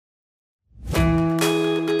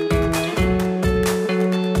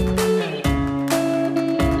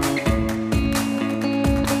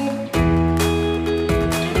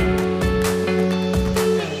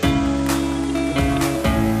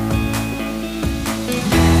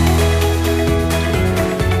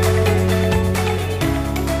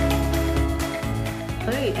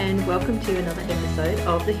to another episode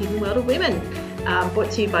of The Hidden World of Women,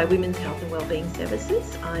 brought to you by Women's Health and Wellbeing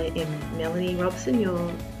Services. I am Melanie Robson,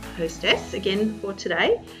 your hostess again for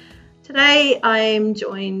today. Today I'm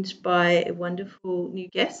joined by a wonderful new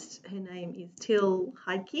guest. Her name is Till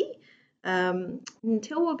Heidke.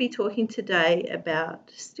 Till will be talking today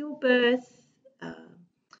about stillbirth,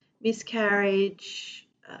 miscarriage,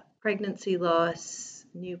 pregnancy loss,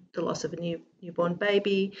 the loss of a newborn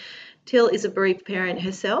baby. Till is a bereaved parent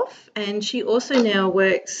herself, and she also now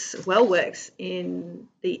works in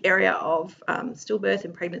the area of stillbirth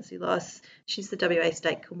and pregnancy loss. She's the WA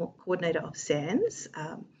State Coordinator of SANS,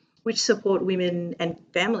 which support women and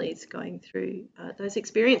families going through those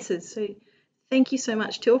experiences. So thank you so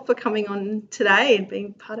much, Till, for coming on today and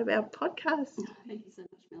being part of our podcast. Thank you so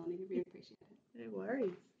much, Melanie. We really appreciate it. No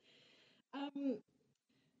worries.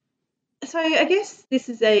 So I guess this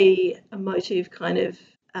is a emotive kind of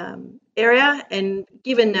area, and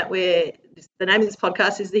given that the name of this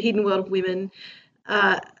podcast is The Hidden World of Women,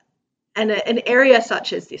 and an area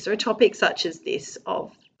such as this, or a topic such as this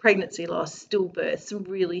of pregnancy loss, stillbirth, some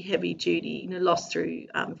really heavy duty, loss through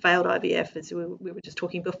failed IVF, as we were just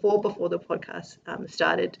talking before the podcast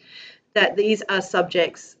started, that these are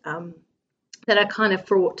subjects that are kind of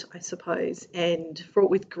fraught, I suppose, and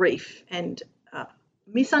fraught with grief and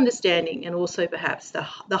misunderstanding, and also perhaps the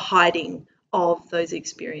hiding of those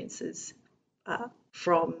experiences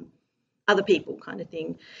from other people, kind of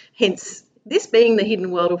thing. Hence, this being The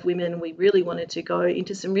Hidden World of Women, we really wanted to go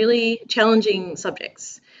into some really challenging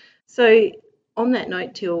subjects. So on that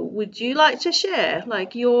note, Till, would you like to share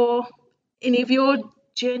any of your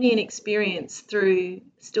journey and experience through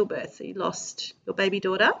stillbirth? So you lost your baby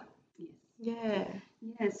daughter? Yeah.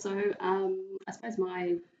 So I suppose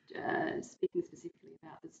my speaking specifically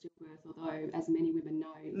about the stillbirth, although as many women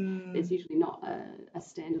know, there's usually not a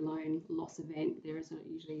standalone loss event. There is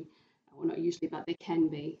usually, well, not usually, but there can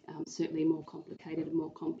be certainly more complicated and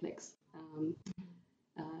more complex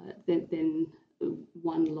than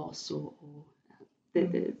one loss, or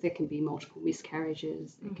there can be multiple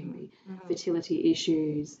miscarriages, there can be fertility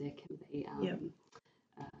issues, there can be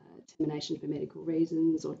termination for medical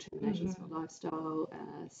reasons or terminations for lifestyle,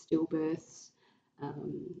 stillbirths,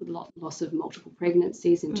 loss of multiple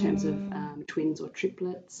pregnancies in terms of twins or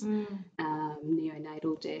triplets,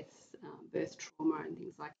 neonatal death, birth trauma and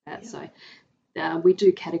things like that. So we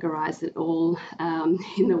do categorise it all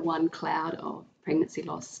in the one cloud of pregnancy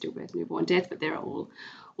loss, stillbirth, newborn death, but there are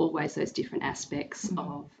always those different aspects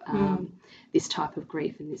of this type of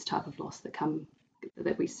grief and this type of loss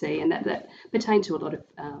that we see, and that pertain to a lot of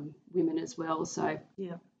women as well. So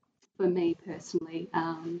for me personally,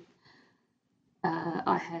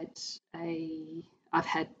 I've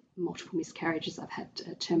had multiple miscarriages, I've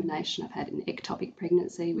had termination, I've had an ectopic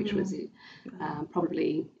pregnancy, which was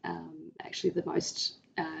probably actually the most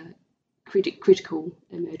critical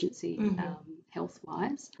emergency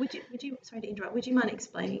health-wise. Would you, sorry to interrupt, would you mind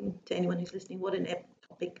explaining to anyone who's listening what an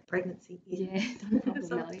ectopic pregnancy is? Yeah, no problem,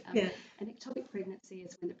 Melanie. An ectopic pregnancy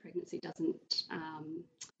is when the pregnancy doesn't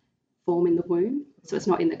form in the womb, so it's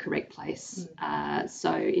not in the correct place.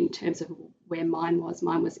 So in terms of where mine was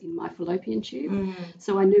in my fallopian tube.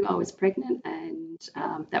 So I knew I was pregnant, and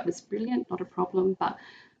that was brilliant, not a problem. But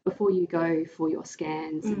before you go for your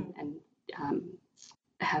scans and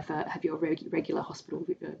have your regular hospital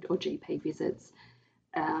or GP visits,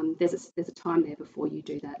 there's a time there before you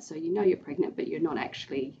do that. So you know you're pregnant, but you're not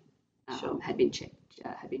actually had been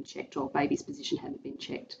checked, or baby's position hadn't been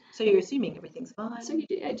checked. So you're assuming everything's fine. So you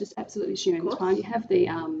just absolutely assuming it's fine. You have the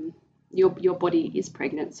your body is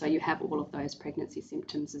pregnant, so you have all of those pregnancy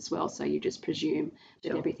symptoms as well. So you just presume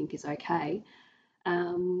that everything is okay.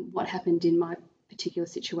 What happened in my particular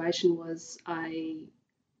situation was I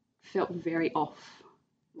felt very off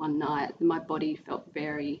one night. My body felt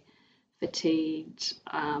very fatigued,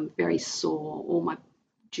 very sore. All my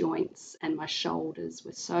joints and my shoulders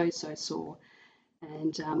were so sore,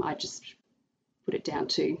 and I just put it down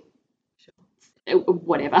to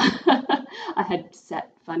whatever. I had sat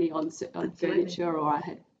funny on furniture, or I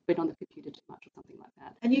had been on the computer too much, or something like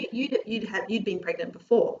that. And you'd been pregnant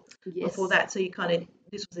before. Yes. Before that, so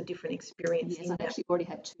this was a different experience. Yes, I actually already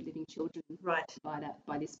had 2 living children. Right.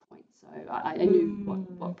 By this point, so I knew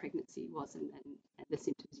what pregnancy was and the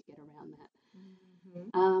symptoms you get around that.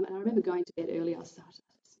 And I remember going to bed early. I just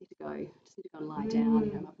need to go and lie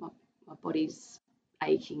down. My body's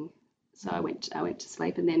aching, so I went to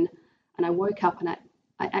sleep, and I woke up, and I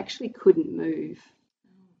actually couldn't move.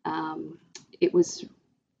 It was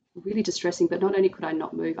really distressing, but not only could I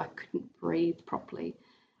not move, I couldn't breathe properly,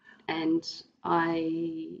 and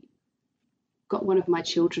I got one of my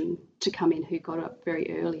children to come in who got up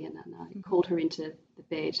very early, and I called her into the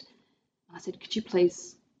bed. I said, could you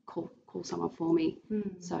please call someone for me?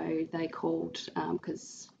 So they called,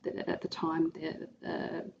 because at the time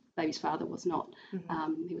the baby's father was not,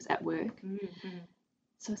 he was at work.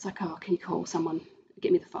 So it's like, oh, can you call someone,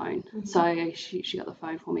 get me the phone? So she got the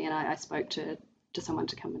phone for me, and I spoke to someone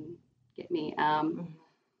to come and get me.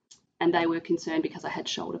 And they were concerned because I had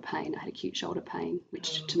shoulder pain. I had acute shoulder pain,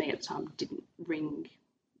 which to me at the time didn't ring.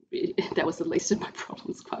 That was the least of my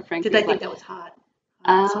problems, quite frankly. Did they think that was hard?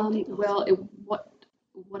 Well,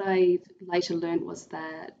 what I later learned was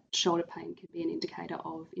that shoulder pain could be an indicator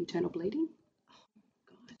of internal bleeding.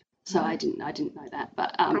 So I didn't know that,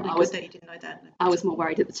 but I was that you didn't know that. I was more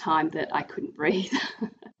worried at the time that I couldn't breathe.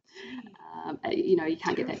 You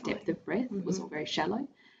can't get that depth of breath. It was all very shallow.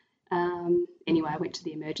 Anyway, I went to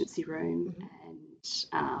the emergency room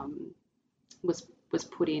and was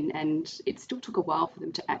put in, and it still took a while for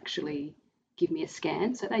them to actually give me a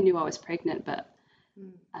scan. So they knew I was pregnant, but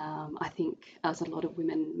I think, as a lot of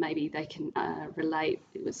women, maybe they can relate.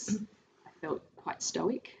 I felt quite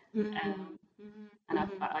stoic, and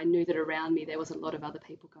I knew that around me there was a lot of other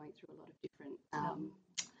people going through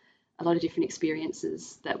a lot of different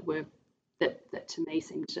experiences that to me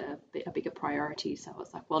seemed to be a bigger priority. So I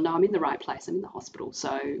was like, well, no, I'm in the right place. I'm in the hospital,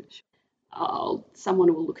 so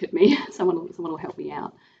someone will look at me. someone will help me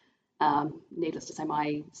out. Needless to say,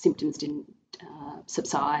 my symptoms didn't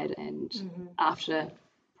subside, and after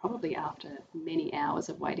many hours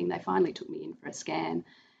of waiting, they finally took me in for a scan.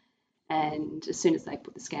 And as soon as they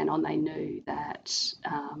put the scan on, they knew that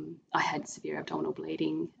I had severe abdominal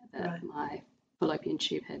bleeding, that my fallopian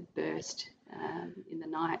tube had burst in the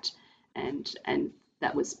night, and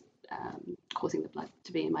that was causing the blood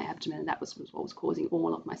to be in my abdomen, and that was what was causing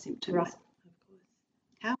all of my symptoms. Right, of course.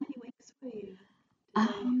 How many weeks were you?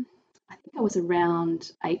 I think I was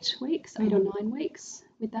around 8 weeks, 8 or 9 weeks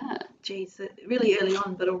with that. Geez, so really early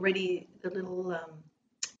on, but already the little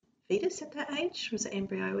fetus at that age, was the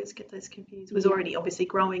embryo, I always get those confused, was already obviously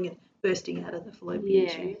growing and bursting out of the fallopian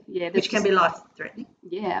tube, which can be life-threatening.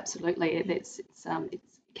 Yeah, absolutely. It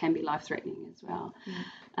can be life-threatening as well.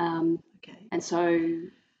 And so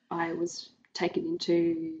I was taken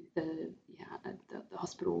into the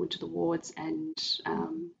hospital, into the wards, and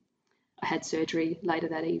I had surgery later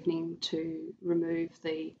that evening to remove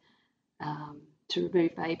baby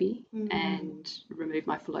and remove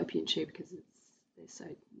my fallopian tube because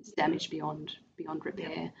it's damaged beyond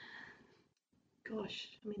repair. Gosh,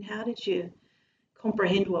 I mean, how did you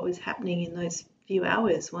comprehend what was happening in those few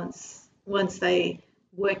hours once they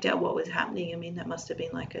worked out what was happening? I mean, that must have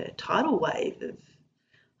been like a tidal wave of,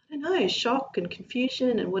 I don't know, shock and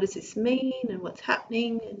confusion, and what does this mean, and what's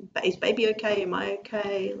happening, and is baby okay, am I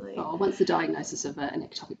okay? Once the diagnosis of an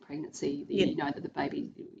ectopic pregnancy, you know that the baby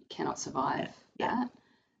cannot survive that.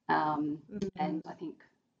 And I think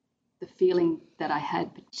the feeling that I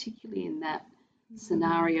had, particularly in that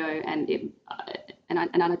scenario, and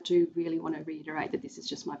I do really want to reiterate that this is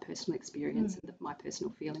just my personal experience and my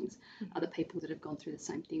personal feelings. Other people that have gone through the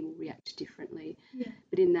same thing will react differently.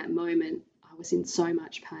 But in that moment, I was in so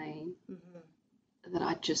much pain that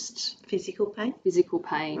I just... Physical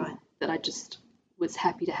pain, right. That I just was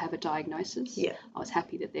happy to have a diagnosis. I was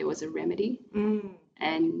happy that there was a remedy.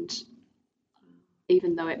 And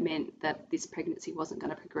even though it meant that this pregnancy wasn't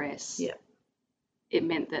going to progress, it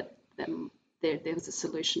meant that there was a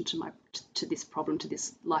solution to this problem, to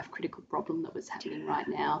this life-critical problem that was happening right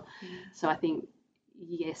now. So I think,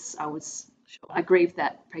 yes, I grieved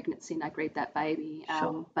that pregnancy and I grieved that baby,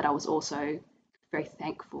 but I was also very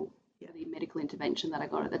thankful for the medical intervention that I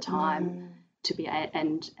got at the time to be,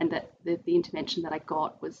 and that the intervention that I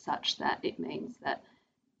got was such that it means that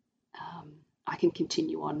I can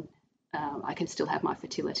continue on. I can still have my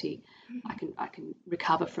fertility. I can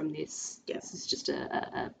recover from this. This is just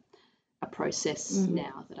a process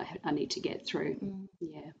now that I need to get through.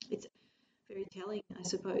 It's very telling, I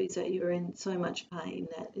suppose, that you're in so much pain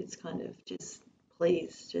that it's kind of just,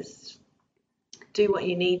 please just do what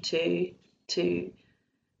you need to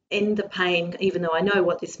end the pain, even though I know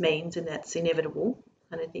what this means and that's inevitable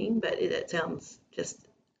kind of thing, but it sounds just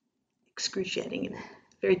excruciating and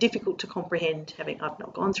very difficult to comprehend. I've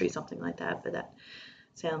not gone through something like that, but that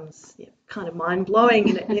sounds kind of mind-blowing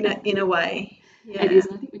in a way. It is.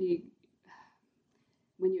 And I think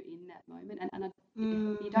when you're in that moment, and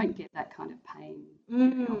you don't get that kind of pain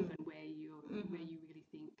very often, where you really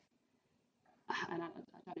think, and I don't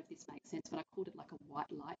know if this makes sense, but I called it like a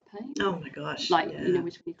white light pain. Oh my gosh! When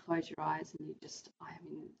you close your eyes and you just,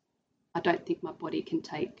 I don't think my body can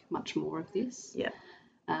take much more of this.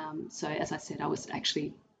 So as I said, I was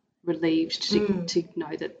actually relieved to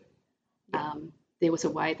know that there was a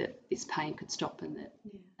way that this pain could stop, and that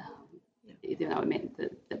even though it meant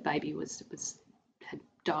that the baby had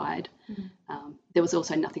died, there was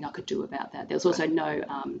also nothing I could do about that. There was also no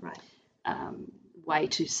way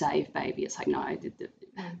to save baby. It's like, no, the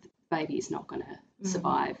baby is not going to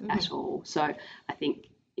survive at all. So I think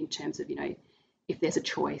in terms of, if there's a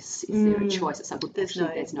choice, is there a choice? It's like, well,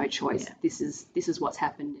 there's no choice. Yeah. This is what's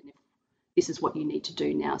happened, and this is what you need to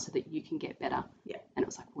do now so that you can get better. Yeah. And it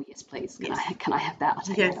was like, well, yes, please. Can I have that? I'll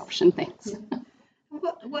take that option. Thanks. Yeah.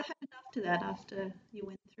 What happened after that? After you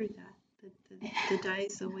went through that, the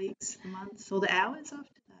days, the weeks, the months, or the hours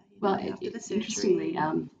after that? Well, after the surgery, interestingly,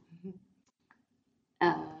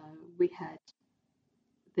 we had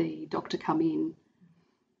the doctor come in,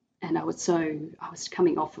 and I was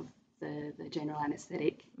coming off of the general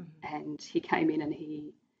anaesthetic, and he came in and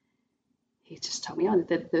he just told me,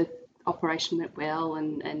 that the operation went well,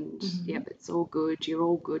 and yep, it's all good, you're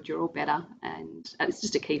all better, and it's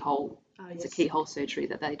just a keyhole. It's a keyhole surgery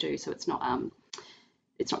that they do, so it's not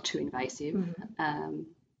too invasive.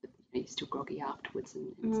 But you're still groggy afterwards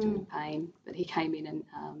and still in pain. But he came in and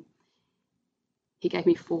he gave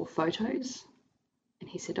me 4 photos, and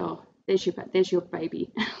he said, "Oh, there's your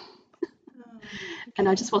baby," and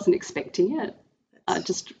I just wasn't expecting it.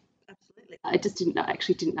 Absolutely. I just didn't know how to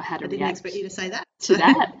react. I didn't expect you to say that. To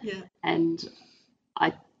that. Yeah. And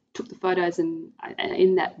I took the photos, and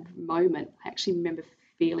in that moment, I actually remember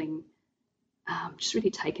feeling just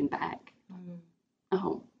really taken back.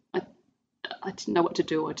 I didn't know what to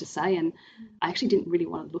do or to say, and I actually didn't really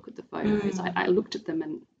want to look at the photos. I looked at them,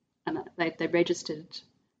 and they registered,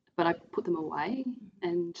 but I put them away,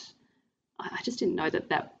 and I just didn't know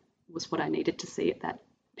that was what I needed to see at that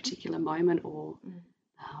particular moment. Or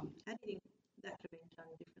how do you think that could have been done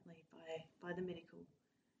differently by the medical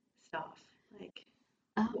staff? Like,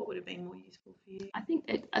 what would have been more useful for you? I think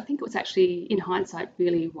it was actually, in hindsight,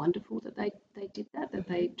 really wonderful that they did that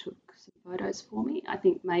they took some photos for me. I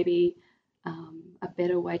think maybe a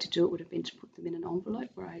better way to do it would have been to put them in an envelope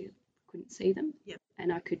where I couldn't see them,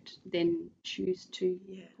 and I could then choose to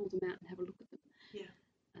pull them out and have a look at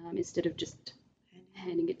them, instead of just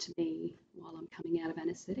handing it to me while I'm coming out of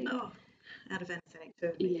anaesthetic. Oh, out of anaesthetic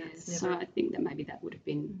too. Yeah, so I think that maybe that would have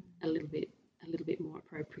been a little bit more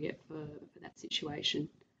appropriate for that situation.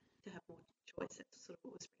 To have more choice, that's sort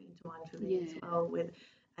of what was bringing to mind for me as well, with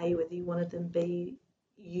whether you wanted them be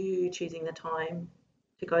you choosing the time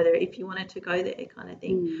to go there, if you wanted to go there, kind of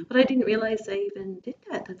thing. But I didn't realise they even did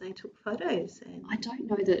that they took photos. And I don't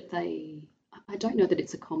know that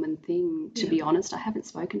it's a common thing, to be honest. I haven't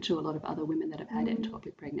spoken to a lot of other women that have had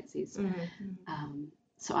ectopic pregnancies.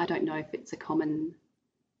 So I don't know if it's a common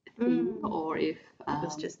thing or if it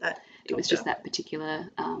was just that it was just that particular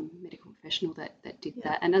medical professional that did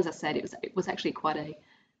that. And as I said, it was actually quite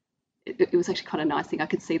a nice thing. I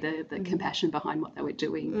could see the compassion behind what they were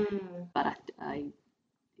doing, but I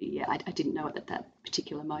didn't know it at that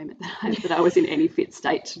particular moment that I was in any fit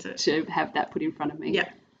state to have that put in front of me. Yeah.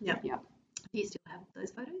 Do you still have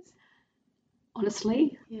those photos?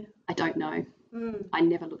 Honestly, I don't know. I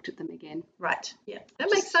never looked at them again. Right. Yeah. That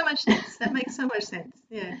makes so much sense.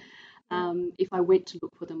 Yeah. If I went to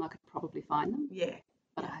look for them, I could probably find them. Yeah.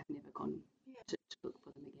 But I have never gone to look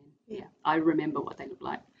for them again. Yeah. I remember what they look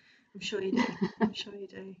like. I'm sure you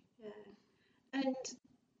do. Yeah. And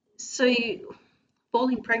so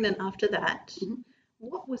falling pregnant after that,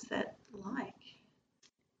 what was that like?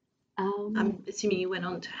 I'm assuming you went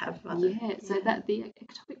on to have other... So that the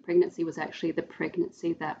ectopic pregnancy was actually the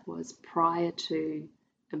pregnancy that was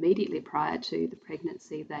immediately prior to the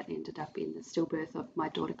pregnancy that ended up in the stillbirth of my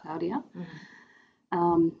daughter Claudia.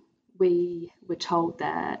 We were told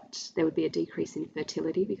that there would be a decrease in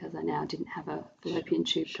fertility because I now didn't have a fallopian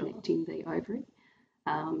tube connecting the ovary.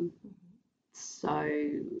 So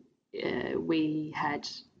we had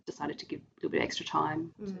decided to give a little bit extra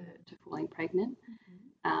time to falling pregnant.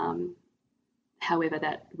 However,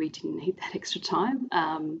 that we didn't need that extra time.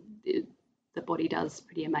 The body does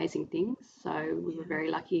pretty amazing things, so we were very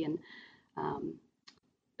lucky, and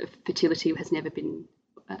fertility has never been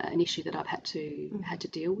an issue that I've had to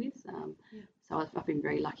deal with. So I've been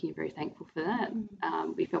very lucky and very thankful for that.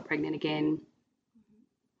 We fell pregnant again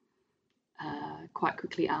quite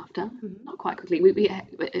quickly after. Not quite quickly.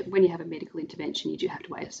 When you have a medical intervention, you do have to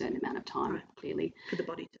wait a certain amount of time, clearly, for the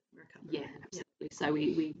body to recover. Yeah, absolutely. So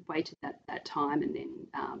we waited that time, and then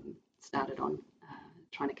started on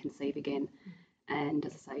trying to conceive again. And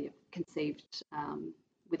as I say, conceived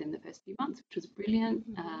within the first few months, which was brilliant.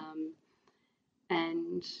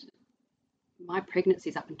 And my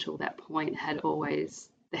pregnancies up until that point had always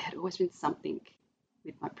been something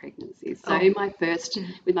my pregnancy. So with my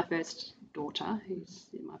first daughter, who's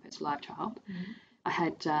my first live child, I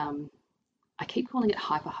had I keep calling it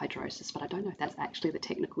hyperhidrosis, but I don't know if that's actually the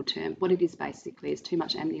technical term. What it is basically is too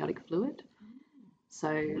much amniotic fluid.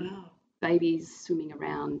 So babies swimming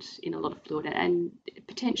around in a lot of fluid, and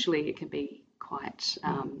potentially it can be quite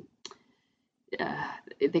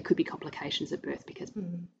there could be complications at birth because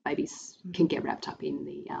babies can get wrapped up in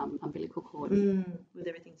the umbilical cord. With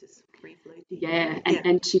everything just free floating. Yeah,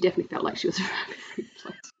 and she definitely felt like she was free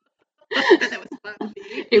floating. That was fun for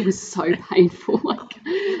you. It was so painful,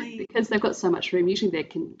 really? Because they've got so much room. Usually they're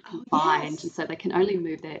confined, and so they can only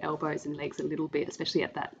move their elbows and legs a little bit, especially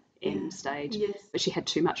at that end stage. Yes. But she had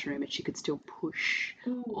too much room, and she could still push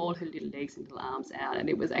all her little legs and little arms out, and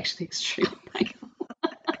it was actually extremely painful.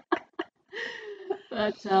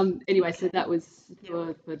 But anyway, so that was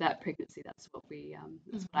for that pregnancy. That's what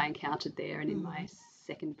that's what I encountered there. And in my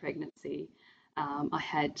second pregnancy, I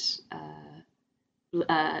had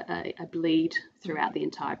a bleed throughout the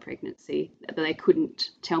entire pregnancy. They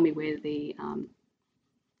couldn't tell me where the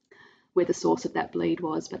source of that bleed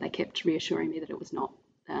was, but they kept reassuring me that it was not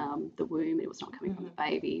the womb, it was not coming from the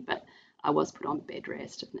baby. But I was put on bed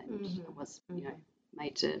rest, and I was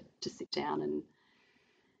made to sit down and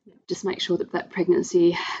just make sure that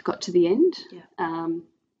pregnancy got to the end,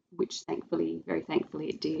 which very thankfully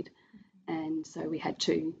it did. And so we had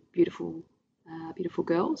two beautiful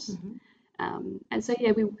girls. And so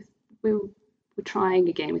we were trying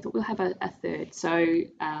again. We thought we'll have a third. So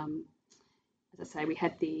as I say, we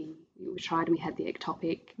tried and we had the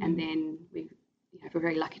ectopic, and then we were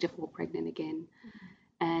very lucky to fall pregnant again.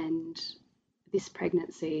 And this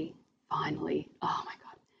pregnancy, finally, oh my God,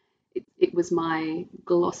 it was my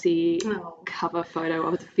glossy cover photo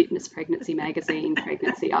of the Fitness Pregnancy magazine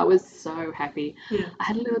pregnancy. I was so happy. I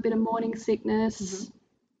had a little bit of morning sickness.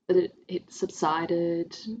 But it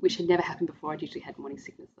subsided, which had never happened before. I'd usually had morning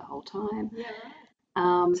sickness the whole time. Yeah,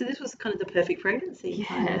 right. So this was kind of the perfect pregnancy.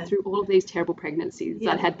 Yeah, through all of these terrible pregnancies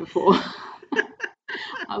I'd had before.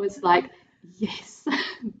 I was like, yes,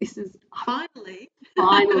 this is finally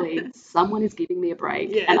someone is giving me a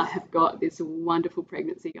break, and I have got this wonderful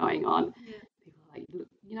pregnancy going on. People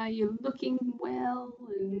are like, you're looking well,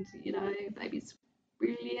 and baby's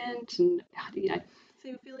brilliant, and so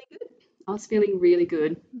you're feeling good. I was feeling really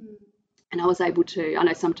good, and I was able to. I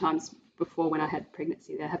know sometimes before when I had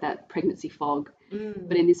pregnancy, I had that pregnancy fog,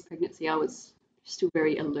 but in this pregnancy, I was still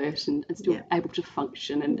very alert and still able to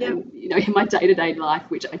function, and in my day-to-day life,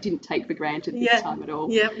 which I didn't take for granted this time at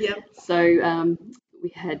all. So we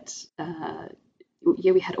had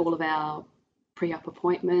all of our pre-op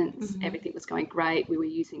appointments. Everything was going great. We were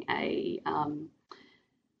using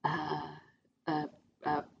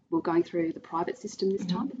we were going through the private system this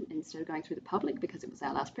time instead of going through the public, because it was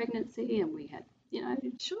our last pregnancy, and we had,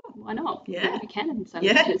 sure, why not? We can, so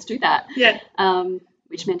let's do that.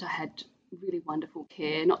 Which meant I had really wonderful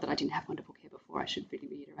care. Not that I didn't have wonderful care before. I should really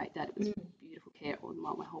reiterate that. It was beautiful care all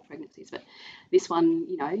my whole pregnancies, but this one,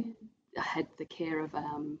 I had the care of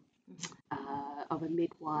a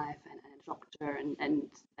midwife and a doctor, and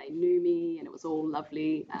they knew me, and it was all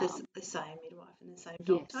lovely. The same midwife and the same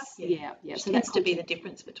doctor. Yeah. Which so tends to be the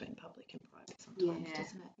difference between public and private sometimes,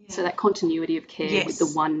 doesn't it? Yeah. So that continuity of care with the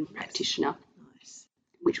one practitioner,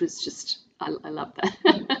 which was just, I love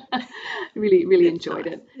that. really enjoyed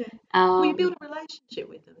it. Well, you build a relationship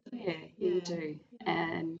with them. You do.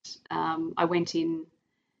 And I went in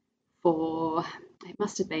for, it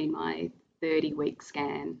must have been my 30-week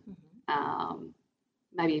scan,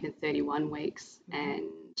 maybe even 31 weeks, and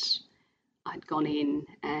I'd gone in,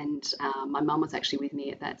 and my mum was actually with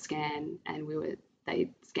me at that scan, and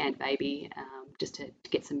they scanned baby just to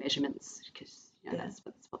get some measurements, because that's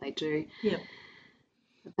what they do.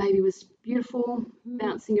 The baby was beautiful,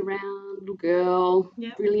 bouncing around, little girl,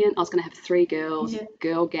 brilliant. I was going to have 3 girls,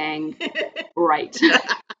 girl gang, great.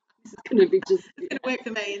 This is going to be just... It's going to work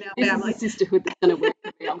for me in our family. This is a sisterhood that's going to work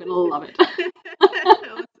for me. I'm going to love it.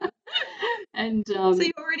 Awesome. And so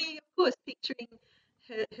you're already, of course, picturing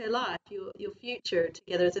her life, your future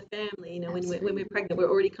together as a family. When we're pregnant,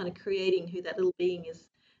 we're already kind of creating who that little being is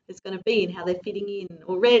going to be and how they're fitting in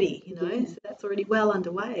already. So that's already well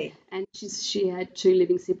underway. And she had 2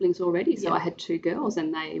 living siblings already, so I had 2 girls,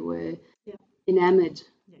 and they were enamoured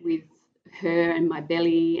with her and my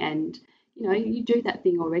belly, and you do that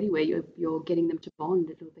thing already where you're getting them to bond.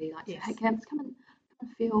 It'll be like, hey, Cams, come and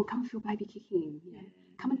feel baby kicking.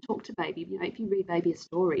 Come and talk to baby. If you read baby a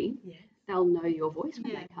story, they'll know your voice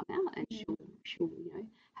when they come out, and she'll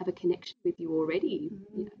have a connection with you already.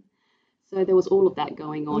 So there was all of that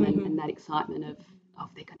going on, and that excitement of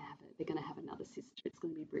they're going to have another sister. It's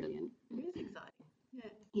going to be brilliant. It is exciting.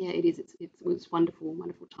 Yeah, it is. It was wonderful,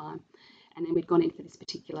 wonderful time. And then we'd gone in for this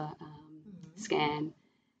particular scan,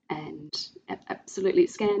 and absolutely it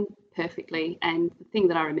scanned perfectly. And the thing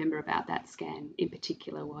that I remember about that scan in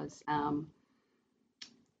particular was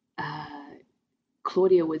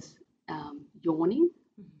Claudia was yawning,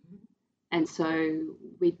 and so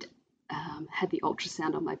we'd had the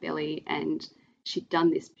ultrasound on my belly, and she'd done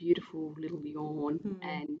this beautiful little yawn,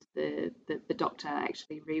 and the doctor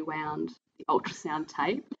actually rewound the ultrasound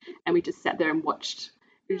tape, and we just sat there and watched.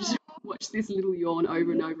 We just watched this little yawn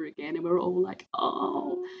over and over again, and we were all like,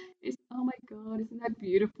 "Oh, oh my God, isn't that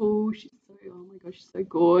beautiful? She's so, oh my gosh, she's so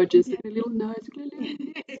gorgeous. And her little nose, her little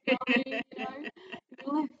lips going,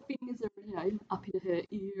 little fingers are, up in her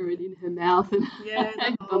ear and in her mouth and,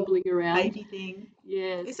 and bumbling around. Baby thing.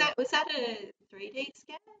 Yeah. Was that a 3D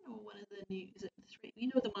scan or one of the new? Is it three? You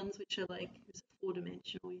know the ones which are like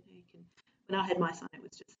four-dimensional. You can. When I had my son, it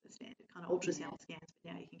was just the standard kind of ultrasound scans,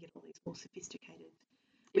 but now you can get all these more sophisticated.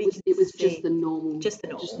 It was just the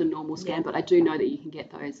normal scan, but I do know that you can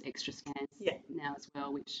get those extra scans now as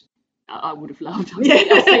well, which I would have loved. I've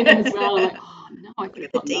seen them as well. I'm like, oh no, I could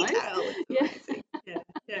have gotten those.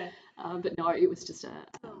 Yeah. But no, it was just a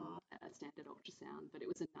standard ultrasound, but it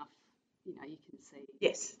was enough. You can see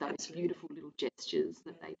those beautiful little gestures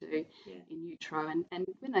that they do in utero, and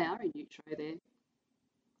when they are in utero,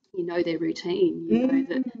 their routine,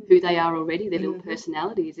 who they are already, their little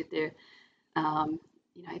personalities. If they're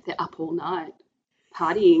if they're up all night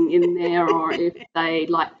partying in there, or if they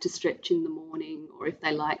like to stretch in the morning, or if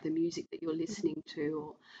they like the music that you're listening to,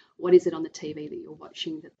 or what is it on the TV that you're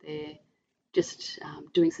watching that they're just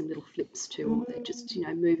doing some little flips to, or they're just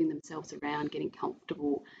moving themselves around, getting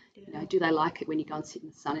comfortable. Do they like it when you go and sit in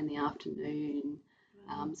the sun in the afternoon?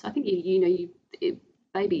 So I think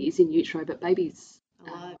baby is in utero, but baby's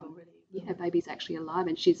alive already. Yeah, baby's actually alive,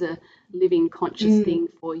 and she's a living, conscious thing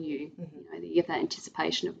for you. You have that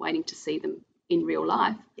anticipation of waiting to see them in real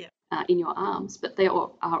life, in your arms, but they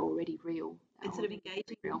are already real. And sort of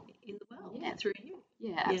engaging in the world through you.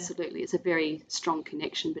 Yeah, absolutely. It's a very strong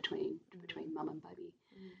connection between mum and baby.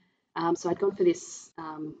 So I'd gone for this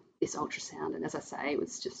ultrasound, and as I say, it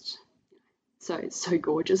was just so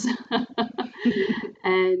gorgeous.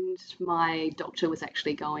 And my doctor was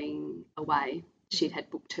actually going away. She'd had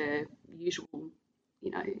booked her usual,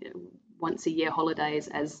 once a year holidays,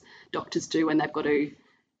 as doctors do when they've got to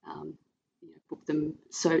book them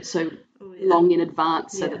so long in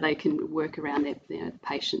advance so that they can work around their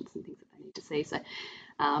patients and things that they need to see. So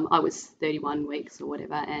I was 31 weeks or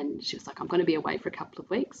whatever, and she was like, I'm going to be away for a couple of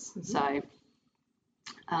weeks. So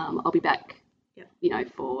I'll be back,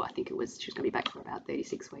 for, I think she was going to be back for about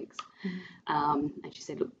 36 weeks. And she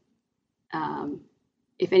said, look,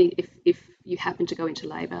 if you happen to go into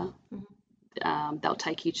labour, they'll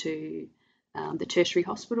take you to the tertiary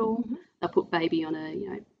hospital. They'll put baby on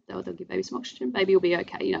they'll give baby some oxygen. Baby will be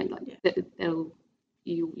okay.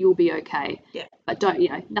 You'll be okay. Yeah. But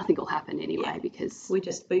don't nothing will happen anyway because we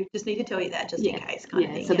just need to tell you that just in case kind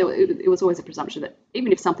of thing. So it was always a presumption that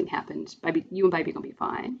even if something happened, you and baby are gonna be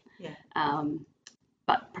fine. Yeah.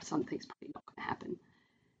 But something's probably not going to happen.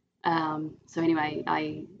 So anyway,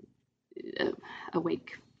 a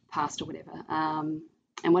week passed or whatever,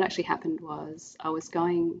 and what actually happened was I was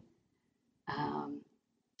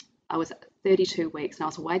 32 weeks, and I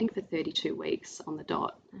was waiting for 32 weeks on the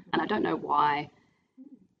dot, and I don't know why,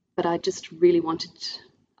 but I just really wanted.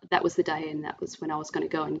 That was the day, and that was when I was going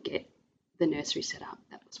to go and get the nursery set up.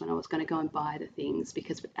 That was when I was going to go and buy the things,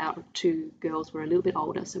 because our two girls were a little bit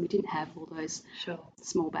older, so we didn't have all those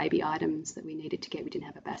small baby items that we needed to get. We didn't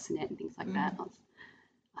have a bassinet and things like that.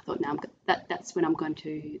 I thought, no, that's when I'm going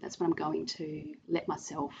to let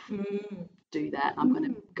myself do that. I'm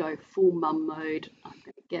going to go full mum mode. I'm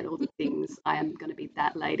going to get all the things. I am going to be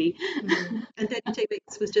that lady. And 32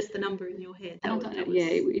 weeks was just the number in your head.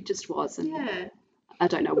 It just was. And I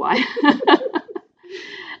don't know why.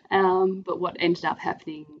 But what ended up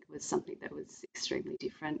happening was something that was extremely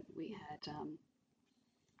different. We had,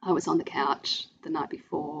 I was on the couch the night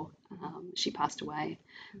before she passed away,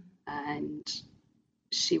 and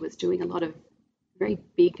she was doing a lot of very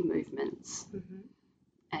big movements,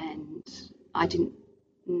 and I didn't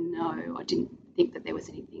think that there was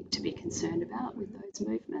anything to be concerned about with those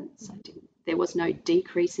movements. There was no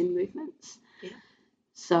decrease in movements.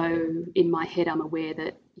 So in my head, I'm aware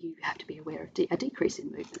that you have to be aware of a decrease in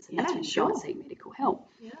movements, and that's when you go and seek medical help.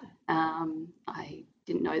 I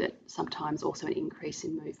didn't know that sometimes also an increase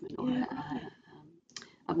in movement or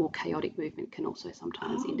a more chaotic movement can also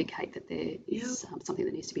sometimes indicate that there is something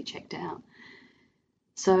that needs to be checked out.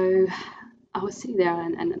 So I was sitting there,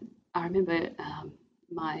 and I remember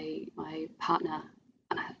my partner,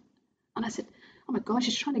 and I And I said, oh my God,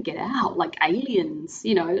 she's trying to get out like aliens,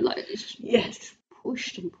 you know, like Yes.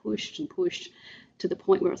 pushed and pushed and pushed to the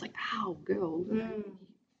point where I was like, oh, girl,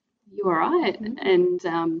 you all right? And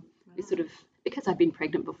it's sort of because I've been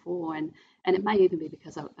pregnant before, and it may even be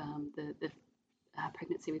because of the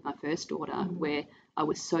pregnancy with my first daughter, where I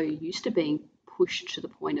was so used to being pushed to the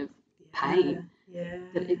point of pain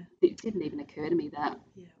that it didn't even occur to me that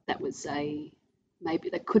that was maybe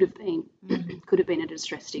that could have been a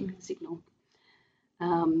distress signal.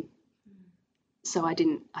 So I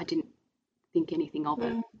didn't think anything of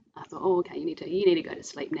it. I thought, oh, okay, you need to go to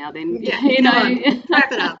sleep now. Then you know,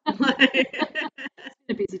 wrap it up. It's been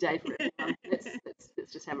a busy day for everyone.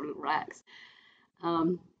 Let's just have a little relax.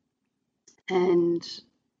 And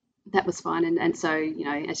that was fine. And so, you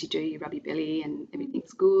know, as you do, you rub your belly and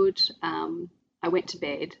everything's good. I went to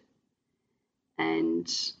bed, and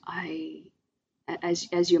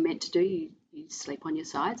as you're meant to do, you sleep on your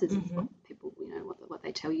sides, as what people, you know, what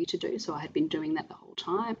they tell you to do. So I had been doing that the whole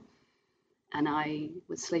time, and I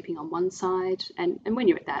was sleeping on one side. And when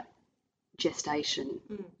you're at that gestation,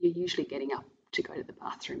 you're usually getting up to go to the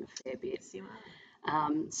bathroom a fair bit. Yes, you are.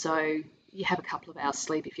 So you have a couple of hours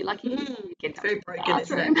sleep if you're lucky. You get it's very broken,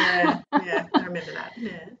 isn't it? Yeah, I remember that.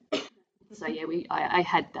 Yeah. So yeah, I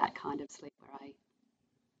had that kind of sleep where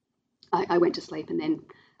I went to sleep, and then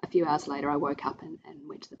a few hours later I woke up and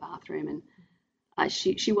went to the bathroom, and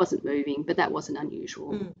she wasn't moving, but that wasn't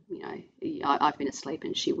unusual. You know, I've been asleep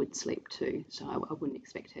and she would sleep too, so I wouldn't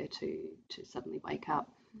expect her to suddenly wake up.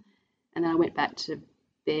 And then I went back to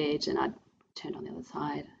bed and I turned on the other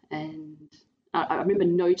side, and I remember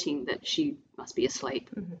noting that she must be asleep.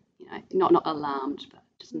 You know, not alarmed, but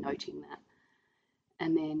just noting that.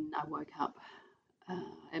 And then I woke up,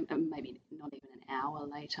 and maybe not even an hour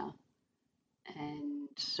later, and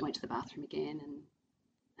I went to the bathroom again,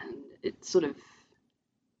 and it sort of,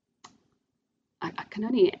 I can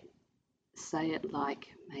only say it like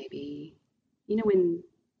maybe, you know, when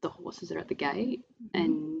the horses are at the gate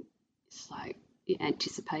and it's like you're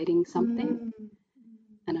anticipating something.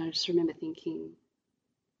 And I just remember thinking,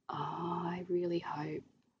 oh, I really hope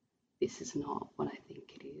this is not what I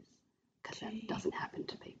think it is, because that doesn't happen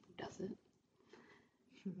to people, does it?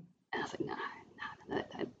 And I was like, no,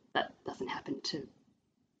 that doesn't happen to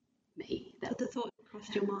me. But the thought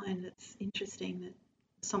crossed your mind. It's interesting that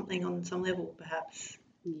something on some level, perhaps.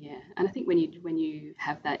 Yeah, and I think when you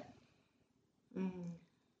have that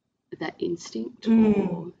that instinct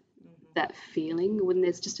or that feeling, when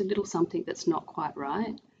there's just a little something that's not quite right,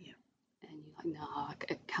 and you're like, no,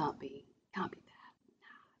 it can't be that. No,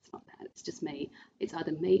 it's not that. It's just me. It's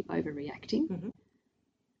either me overreacting.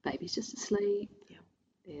 Baby's just asleep.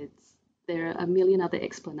 There are a million other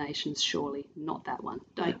explanations, surely, not that one.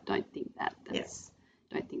 Don't think that.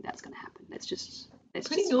 Don't think that's going to happen. Let's just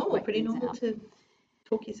pretty normal out. To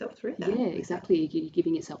talk yourself through that. Yeah, exactly. You're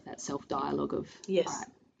giving yourself that self-dialogue of, yes, all right,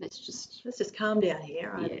 let's just calm down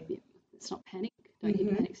here. Right? Yeah. Let's not panic. Don't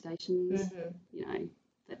hit panic stations. You know,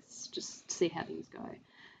 let's just see how things go.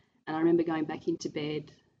 And I remember going back into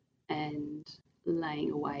bed and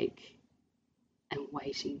laying awake and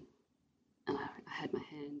waiting. And I had my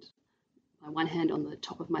one hand on the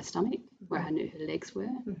top of my stomach where I knew her legs were,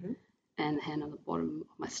 and the hand on the bottom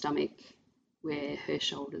of my stomach where her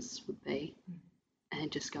shoulders would be,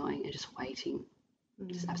 and just going and just waiting,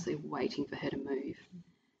 just absolutely waiting for her to move.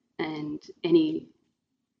 And any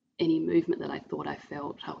movement that I thought I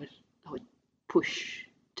felt, I would push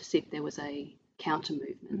to see if there was a counter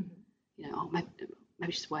movement. You know, oh,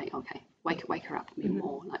 maybe just wait. Okay, wake her up a bit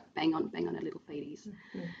more, like bang on her little feeties.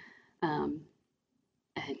 And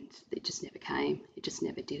it just never came. It just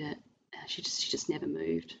never did it. She just never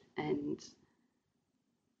moved. And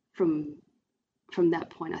from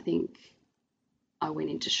that point, I think I went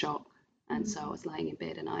into shock. And so I was laying in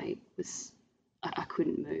bed, and I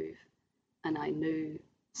couldn't move, and I knew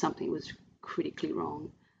something was critically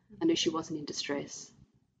wrong. I knew she wasn't in distress,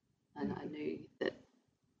 and I knew that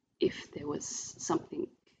if there was something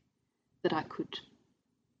that I could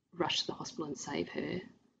rush to the hospital and save her,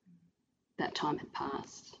 that time had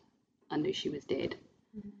passed. I knew she was dead.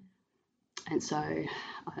 And so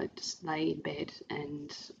I just lay in bed, and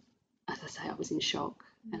as I say, I was in shock,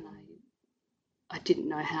 and I didn't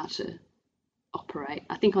know how to operate.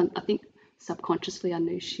 I think subconsciously I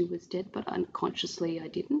knew she was dead, but unconsciously I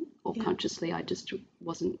didn't, or consciously I just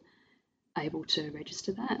wasn't able to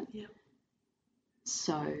register that.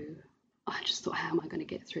 So I just thought, how am I going to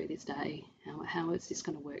get through this day? How is this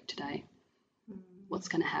going to work today? What's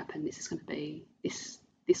going to happen? This could be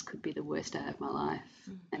the worst day of my life.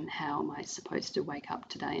 And how am I supposed to wake up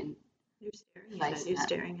today and you're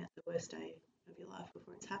staring at the worst day of your life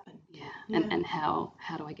before it's happened. And how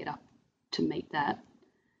do I get up to meet that?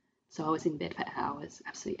 So I was in bed for hours,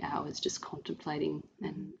 absolutely hours, just contemplating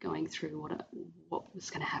and going through what was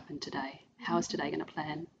going to happen today. How is today going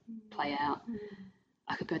to play out?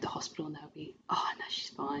 I could go to the hospital and they would be, oh no, she's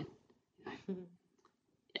fine.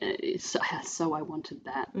 So I wanted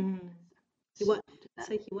that. You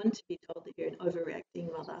want to be told that you're an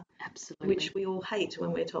overreacting mother. Absolutely. Which we all hate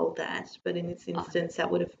when we're told that, but in this instance,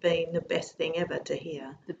 that would have been the best thing ever to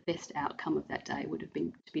hear. The best outcome of that day would have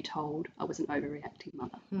been to be told I was an overreacting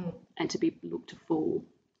mother and to be looked a fool.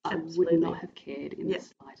 Absolutely. I would not have cared in the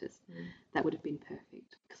slightest. That would have been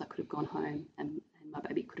perfect because I could have gone home and my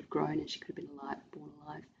baby could have grown and she could have been born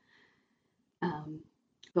alive.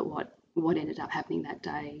 But what ended up happening that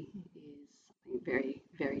day is something very,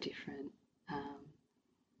 very different.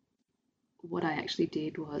 What I actually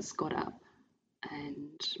did was got up,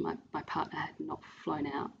 and my partner had not flown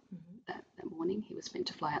out that morning. He was meant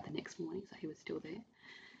to fly out the next morning, so he was still there.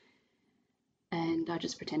 And I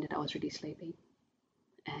just pretended I was really sleepy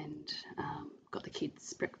and got the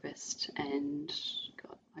kids breakfast and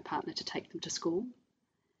got my partner to take them to school.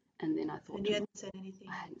 And then I thought... And you hadn't said anything?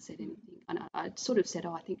 I hadn't said anything. And I'd sort of said,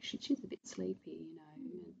 oh, I think she's a bit sleepy,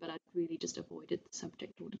 but I'd really just avoided the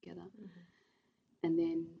subject altogether. And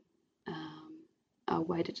then I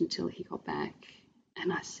waited until he got back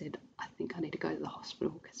and I said, I think I need to go to the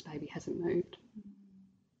hospital because baby hasn't moved.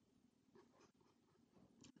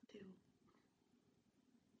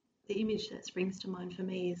 The image that springs to mind for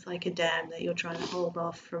me is like a dam that you're trying to hold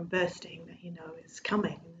off from bursting that you know is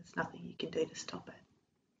coming and there's nothing you can do to stop it.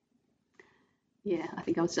 Yeah, I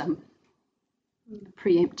think I was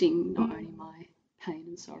preempting not only my pain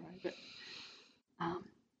and sorrow, but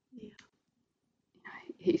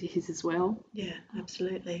his as well. Yeah,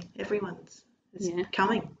 absolutely. Everyone's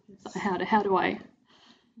coming. So how do I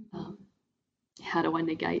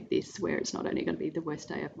negate this where it's not only going to be the worst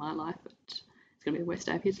day of my life, but it's going to be the worst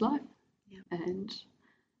day of his life? And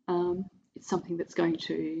it's something that's going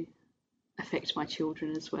to affect my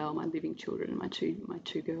children as well, my living children, my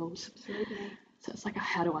two girls. Absolutely. So it's like,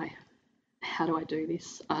 how do I do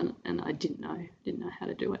this? And I didn't know how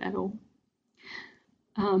to do it at all.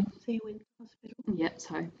 So you went to hospital? Yeah,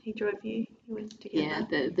 so he drove you? You went together?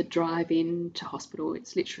 Yeah, the drive in to hospital,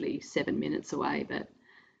 it's literally 7 minutes away, but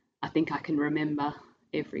I think I can remember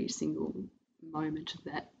every single moment of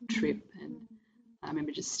that trip. And I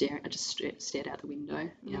remember just staring. I just stared out the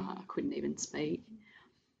window. I couldn't even speak.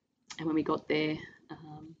 And when we got there,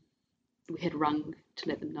 we had rung to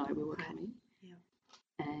let them know we were coming.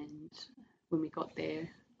 And when we got there,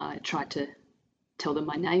 I tried to tell them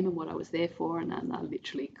my name and what I was there for, and I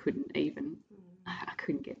literally couldn't even. I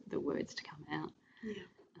couldn't get the words to come out.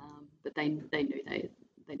 But they knew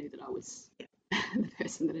that I was the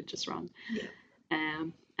person that had just rung.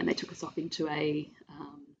 And they took us off into a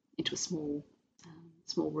small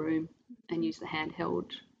room and used the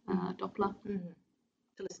handheld Doppler. To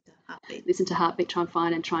listen to heartbeat. Listen to heartbeat, try and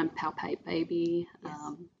palpate baby.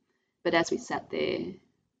 But as we sat there,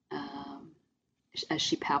 as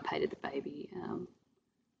she palpated the baby,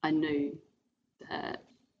 I knew that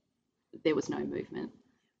there was no movement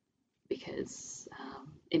because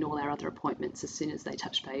in all our other appointments, as soon as they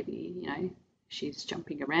touch baby, she's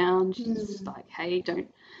jumping around. She's like, hey,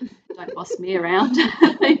 don't boss me around.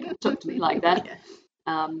 Talk to me like that.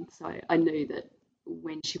 So I knew that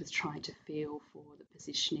when she was trying to feel for the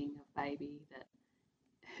positioning of baby, that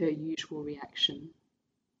her usual reaction,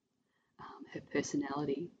 her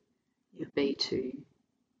personality would be to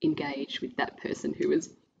engage with that person who was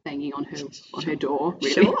banging on her door.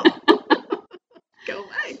 Really. Sure. Go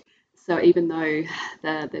away. So even though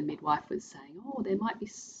the midwife was saying, oh, there might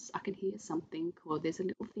be, I can hear something, or there's a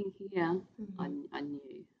little thing here, I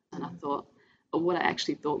knew. And I thought, or what I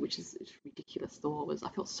actually thought, which is a ridiculous thought, was I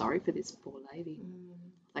felt sorry for this poor lady.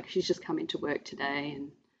 Like she's just come into work today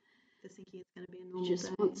and just thinking it's going to be a normal just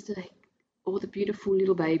day. Wants to all the beautiful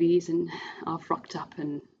little babies, and I've rocked up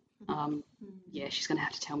and she's going to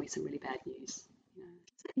have to tell me some really bad news.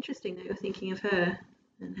 It's interesting that you're thinking of her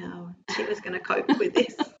and how she was going to cope with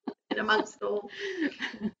this and amongst all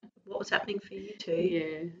what was happening for you two.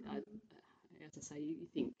 Yeah, as I say, you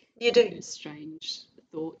think you do strange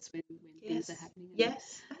thoughts when things are happening.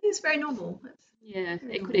 Yes, I think it's very normal.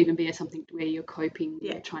 It could even be something where you're coping,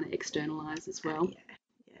 you're trying to externalize as well.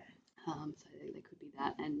 So there could be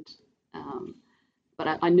that, and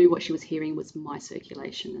but I knew what she was hearing was my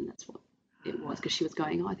circulation, and that's what it was, because she was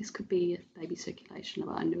going, oh, this could be a baby circulation,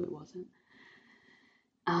 but I knew it wasn't.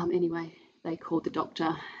 Anyway, they called the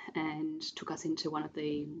doctor and took us into one of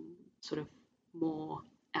the sort of more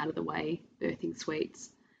out of the way birthing suites.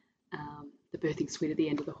 the birthing suite at the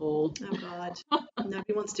end of the hall. Oh God,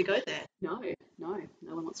 nobody wants to go there. No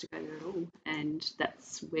one wants to go there at all. And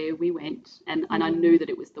that's where we went. And I knew that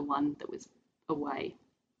it was the one that was away.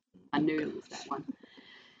 I knew it was that one.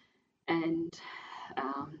 And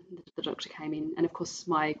the doctor came in, and of course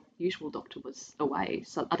my usual doctor was away,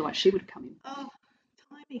 so otherwise she would have come in. Oh,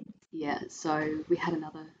 timing. Yeah, so we had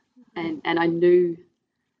another, and I knew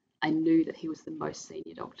that he was the most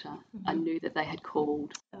senior doctor. I knew that they had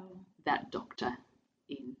called that doctor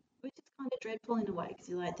in. Which is kind of dreadful in a way, because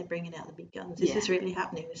you like to bring out the big guns. This is really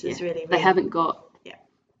happening. This is really. They haven't got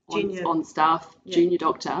junior on staff, junior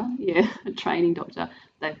doctor, a training doctor.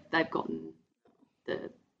 They've gotten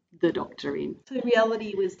the doctor in. So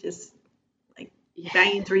reality was just like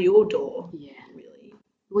banging through your door. Yeah. Really.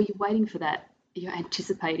 Well, you're waiting for that. You're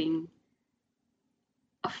anticipating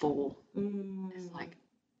a fall. It's like,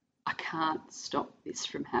 I can't stop this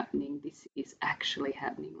from happening. This is actually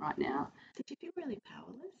happening right now. Did you feel really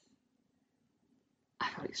powerless? I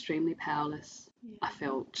felt extremely powerless. Yeah. I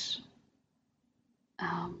felt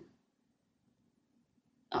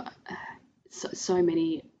so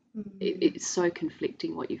many. It's so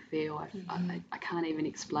conflicting what you feel. I can't even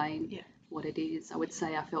explain what it is. I would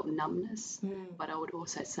say I felt numbness, but I would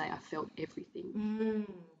also say I felt everything.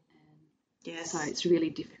 Yes. So it's really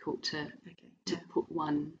difficult to put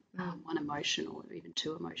one emotion or even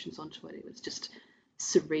two emotions onto it. It was just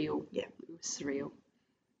surreal. Yeah. It was surreal.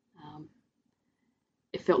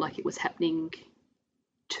 It felt like it was happening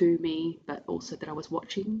to me, but also that I was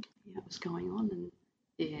watching what was going on. And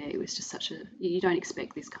it was just you don't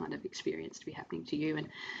expect this kind of experience to be happening to you.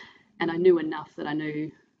 And I knew enough that I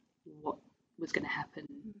knew what was going to happen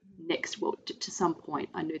next. Well, to some point,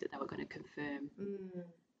 I knew that they were going to confirm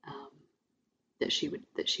that she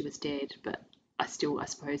was dead. But I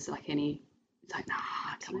suppose, like any, it's like, nah,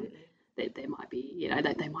 come on. There might be,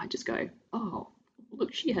 they might just go, oh,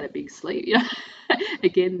 look, she had a big sleep,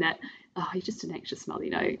 Again, that, you're just an anxious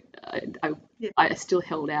mother, I still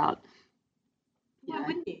held out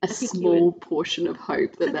a small portion of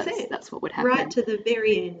hope that's what would happen. Right to the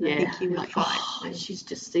very end, I think you would like, fight. Oh, she's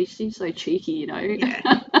so cheeky, Yeah.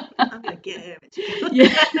 I'm going to get her.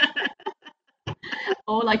 Yeah.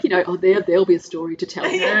 Or like, there'll be a story to tell her.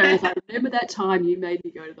 If I remember that time you made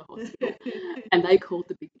me go to the hospital and they called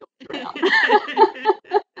the big doctor out.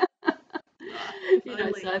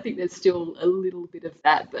 So I think there's still a little bit of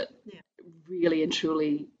that, but really and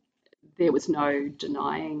truly there was no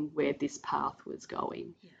denying where this path was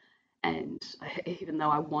going. And even though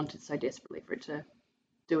I wanted so desperately for it to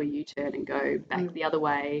do a U-turn and go back the other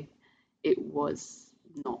way, it was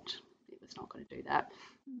not going to do that.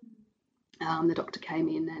 The doctor came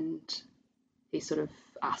in and he sort of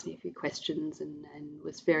asked me a few questions and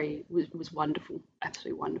was wonderful,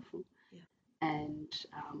 absolutely wonderful. And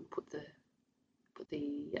put the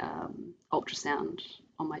ultrasound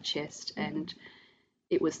on my chest, and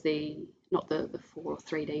it was not the 4 or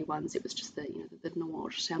 3D ones. It was just the normal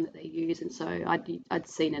ultrasound that they use, and so I'd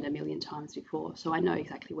seen it a million times before, so I know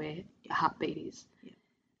exactly where a heartbeat is.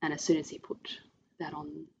 And as soon as he put that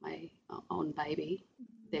on baby,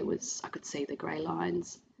 I could see the grey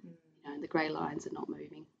lines. And the grey lines are not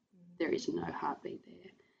moving. There is no heartbeat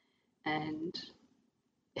there, and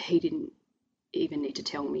he didn't even need to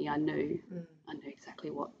tell me. I knew exactly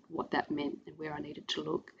what that meant and where I needed to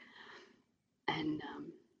look. And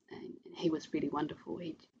he was really wonderful.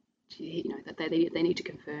 He that they need to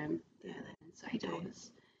confirm. And so he told us,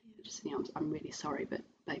 just I'm really sorry, but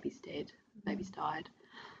baby's dead. Baby's died.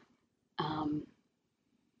 And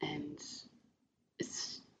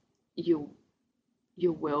it's your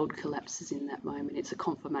world collapses in that moment. It's a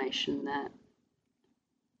confirmation that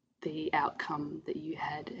the outcome that you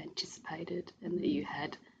had anticipated and that you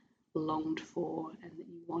had longed for and that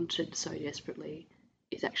you wanted so desperately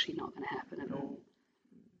is actually not going to happen at all.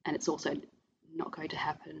 And it's also not going to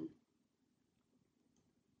happen.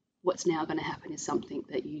 What's now going to happen is something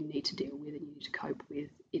that you need to deal with and you need to cope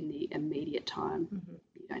with in the immediate time.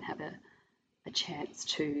 You don't have a chance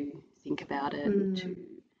to think about it, to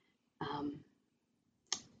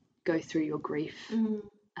go through your grief.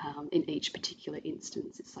 In each particular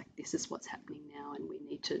instance, it's like, this is what's happening now, and we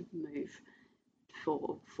need to move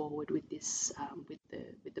forward with this, with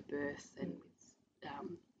the birth, and with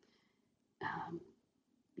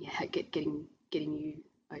getting you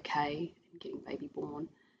okay and getting baby born.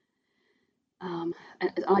 And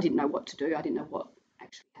I didn't know what to do. I didn't know what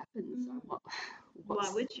actually happens. Why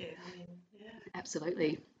would you? I mean,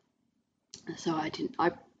 absolutely. So I didn't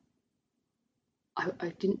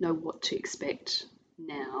know what to expect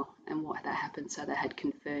now and what that happened. So they had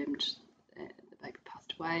confirmed the baby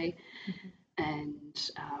passed away,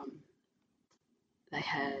 and they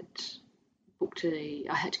had booked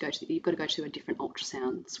I had to go to, you've got to go to a different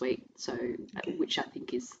ultrasound suite, so which I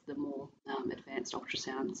think is the more advanced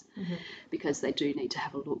ultrasounds, because they do need to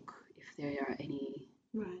have a look if there are any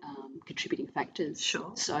contributing factors.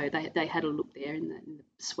 Sure. So they had a look there in the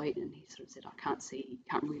suite, and he sort of said, I can't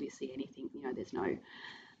really see anything. You know, there's no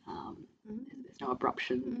there's no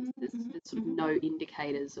abruption. There's sort of no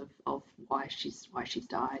indicators of why she's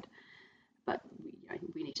died. But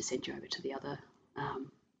we need to send you over to the other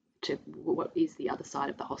to what is the other side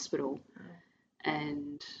of the hospital.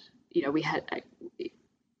 And we had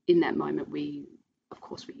in that moment we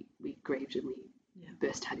grieved, and we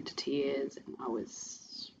burst out into tears, and I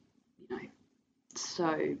was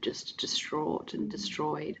so just distraught and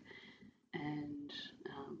destroyed. And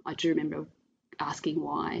I do remember asking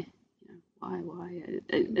why,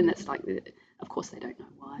 and that's like, of course they don't know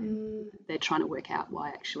why. They're trying to work out why,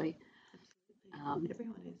 actually.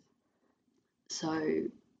 Everyone is. So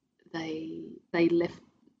they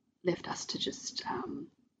left us to just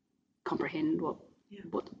comprehend what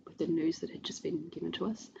the news that had just been given to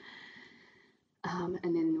us, and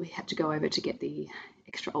then we had to go over to get the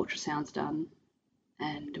extra ultrasounds done.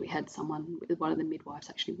 And we had one of the midwives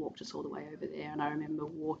actually walked us all the way over there, and I remember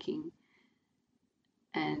walking,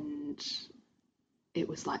 and it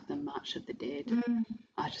was like the March of the Dead.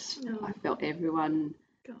 I felt everyone.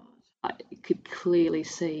 God. I could clearly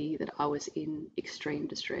see that I was in extreme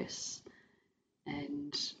distress,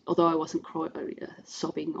 and although I wasn't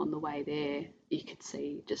sobbing on the way there, you could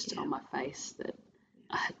see just on my face that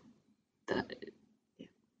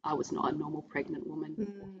I was not a normal pregnant woman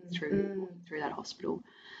walking through that hospital.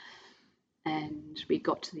 And we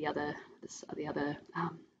got to the other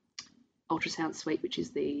ultrasound suite, which is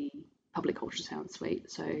the public ultrasound suite.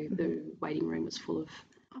 So the waiting room was full of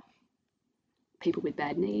people with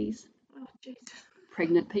bad knees,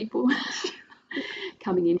 pregnant people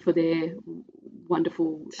coming in for their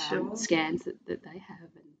wonderful scans that they have.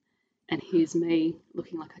 And here's me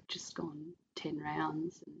looking like I'd just gone 10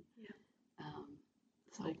 rounds. And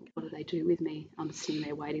so what do they do with me? I'm sitting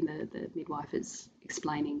there waiting. The midwife is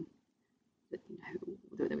explaining that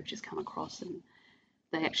that we've just come across, and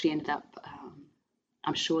they actually ended up,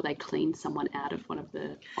 I'm sure they cleaned someone out of one of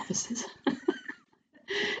the offices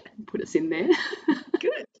and put us in there.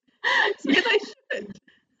 Good. Yeah, they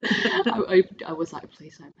should. I was like,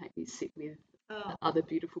 please don't make me sit with other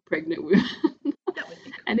beautiful pregnant women. That would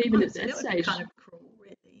be cool. And even Honestly, at that stage, would be kind of cruel,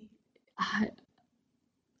 really.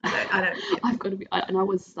 I don't. I've got to be. And I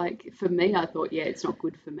was like, for me, I thought, it's not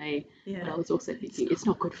good for me. Yeah. But I was also thinking, it's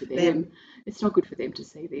not good for them. It's not good for them to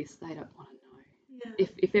see this. They don't want to know. Yeah.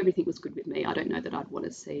 If everything was good with me, I don't know that I'd want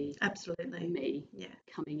to see me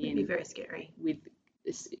coming in. It'd be very scary. With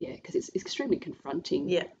this, because it's extremely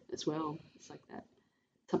confronting. As well. It's like that.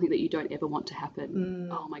 Something that you don't ever want to happen.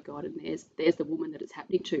 Oh my God! And there's the woman that it's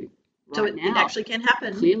happening to right now. It actually can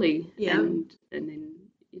happen. Clearly. Yeah. And then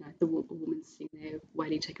the woman's sitting there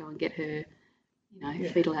waiting to go and get her,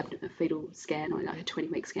 fetal scan, or like a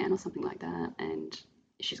 20-week scan or something like that, and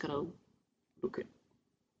she's got to look at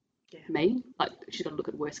me, like she's got to look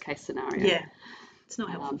at worst case scenario. Yeah, it's not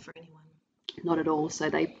helpful for anyone. Not at all. So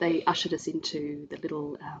they ushered us into the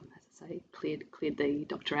little, as I say, cleared the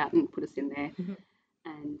doctor out and put us in there,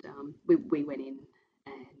 and we went in,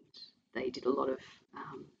 and they did a lot of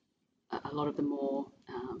the more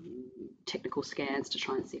technical scans to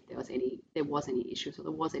try and see if there was any issues, or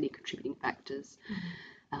there was any contributing factors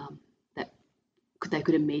that they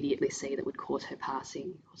could immediately see that would cause her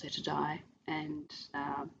to die. And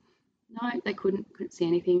no, they couldn't see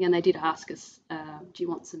anything. And they did ask us, do you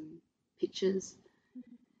want some pictures?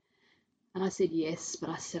 And I said yes, but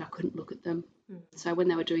I said I couldn't look at them. So when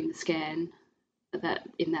they were doing the scan,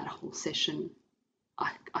 in that whole session,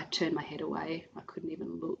 I turned my head away. I couldn't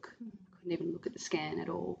even look. At the scan at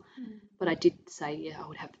all. But I did say, I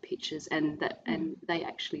would have the pictures, and they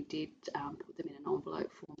actually did put them in an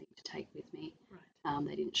envelope for me to take with me. Right.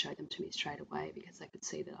 They didn't show them to me straight away because they could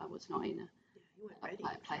see that I was not in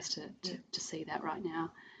a place to see that right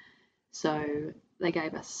now. So they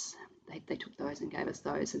gave us, they took those and gave us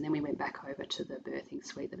those, and then we went back over to the birthing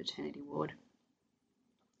suite, the maternity ward,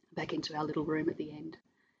 back into our little room at the end,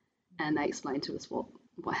 and they explained to us what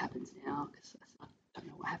happens now, because I don't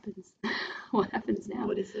know what happens. What happens now?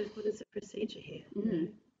 What is the procedure here?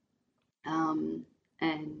 And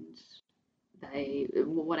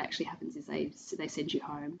what actually happens is they send you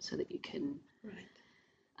home so that you can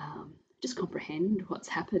just comprehend what's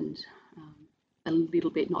happened a little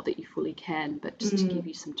bit. Not that you fully can, but just to give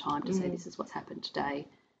you some time to say, this is what's happened today.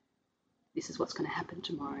 This is what's going to happen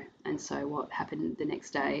tomorrow. And so what happened the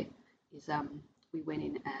next day is we went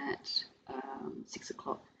in at 6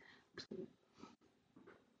 o'clock. Sorry.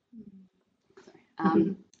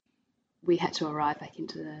 We had to arrive back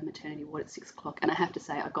into the maternity ward at 6 o'clock, and I have to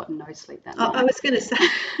say I got no sleep that night. I was going to say,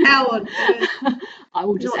 how on earth? I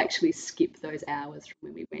will just actually skip those hours from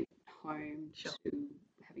when we went home Sure. to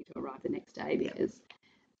having to arrive the next day, because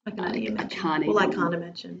I can only imagine. I can't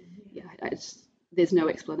imagine. Yeah, there's no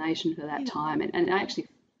explanation for that time, and I actually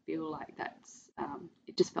feel like that's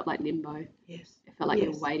it just felt like limbo. Yes. It felt like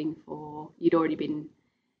you were waiting for, you'd already been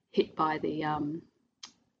hit by the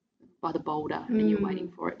boulder, and you're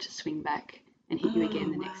waiting for it to swing back and hit you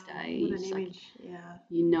again the next day. What an image.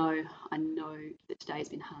 I know that today's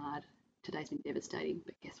been hard, today's been devastating,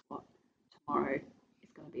 but guess what? Tomorrow is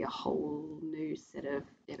going to be a whole new set of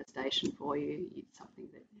devastation for you. It's something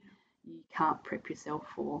that you can't prep yourself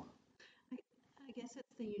for. I guess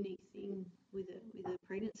that's the unique thing with a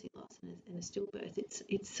pregnancy loss and a stillbirth.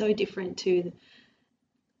 It's so different to the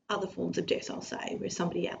other forms of death, I'll say, where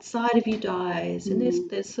somebody outside of you dies, and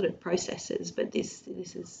there's sort of processes, but this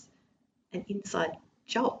is an inside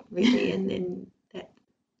job, really, and then that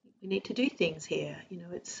we need to do things here.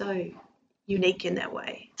 It's so unique in that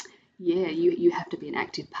way. Yeah, you have to be an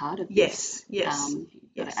active part of this. Yes.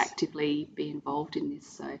 You've got to actively be involved in this.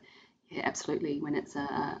 So, yeah, absolutely. When it's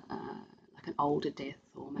like an older death,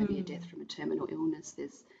 or maybe a death from a terminal illness,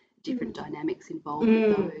 there's different dynamics involved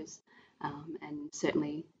with those, and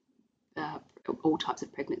certainly all types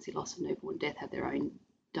of pregnancy loss and newborn death have their own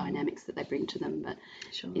dynamics that they bring to them. But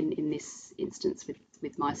in this instance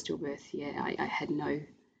with my stillbirth, I had no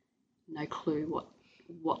clue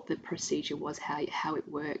what the procedure was, how it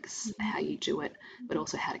works, how you do it, but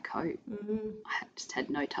also how to cope. I just had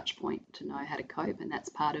no touch point to know how to cope, and that's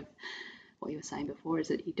part of what you were saying before, is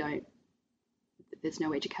that there's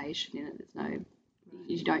no education in it.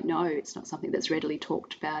 You don't know. It's not something that's readily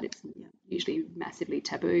talked about. It's usually massively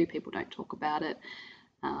taboo. People don't talk about it.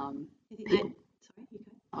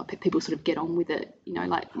 People sort of get on with it.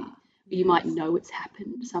 You might know it's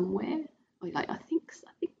happened somewhere. Or I think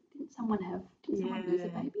didn't someone lose a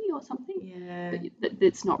baby or something? Yeah. But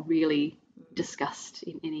it's not really discussed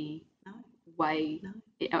in any way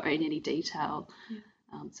or in any detail.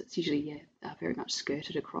 So it's usually very much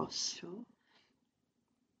skirted across. Sure.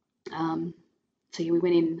 So we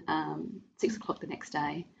went in 6 o'clock the next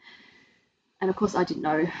day, and of course I didn't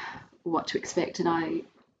know what to expect, and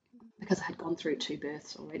because I had gone through 2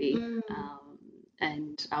 births already,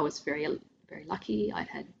 and I was very, very lucky. I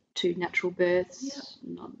had 2 natural births,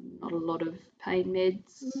 not a lot of pain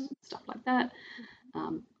meds, stuff like that.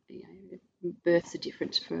 Births are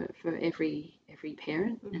different for every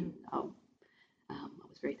parent, and I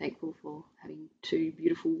was very thankful for having 2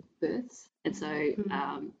 beautiful births, and so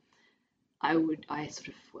I've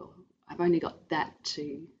only got that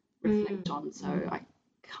to reflect on, so I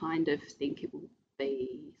kind of think it will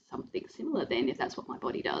be something similar then, if that's what my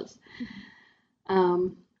body does. I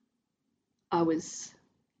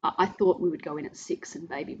thought we would go in at 6 and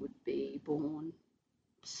baby would be born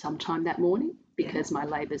sometime that morning, because my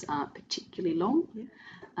labours aren't particularly long.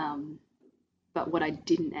 But what I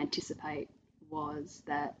didn't anticipate was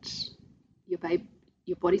that your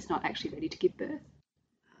body's not actually ready to give birth.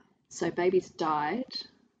 So baby's died,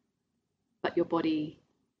 but your body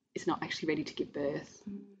is not actually ready to give birth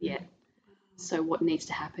yet. So what needs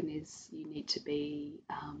to happen is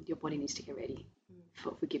your body needs to get ready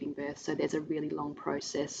for giving birth. So there's a really long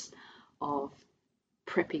process of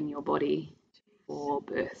prepping your body for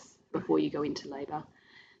birth before you go into labour.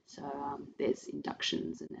 So there's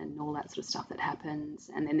inductions and all that sort of stuff that happens,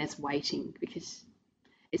 and then there's waiting, because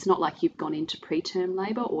it's not like you've gone into preterm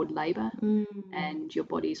labour or labour and your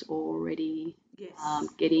body's already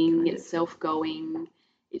getting itself going.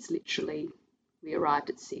 It's literally, we arrived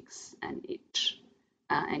at 6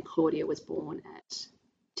 and Claudia was born at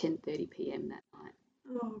 10:30 p.m. that night.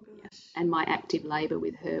 Oh gosh. And my active labour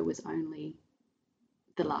with her was only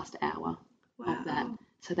the last hour of that.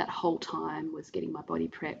 So that whole time was getting my body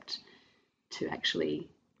prepped to actually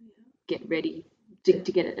get ready, to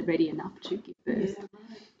get it ready enough to give birth. Yeah,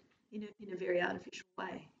 right. In a very artificial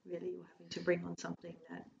way, really. You're having to bring on something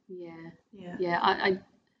that...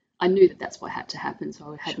 I knew that that's what had to happen,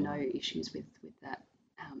 so I had no issues with that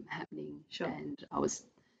happening. And I was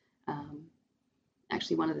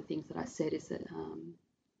actually, one of the things that I said is that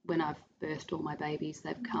when I've birthed all my babies,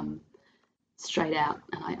 they've come straight out,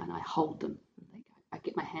 and I hold them. I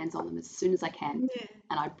get my hands on them as soon as I can,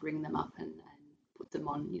 and I bring them up and put them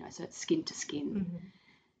on, so it's skin to skin.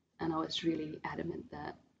 And I was really adamant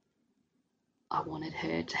that I wanted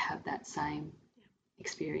her to have that same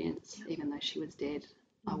experience, even though she was dead.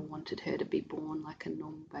 I wanted her to be born like a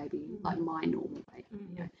normal baby, like my normal baby.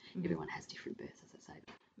 You know, everyone has different births, as I say.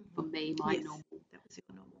 For me, my normal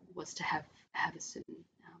was to have a certain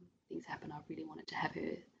things happen. I really wanted to have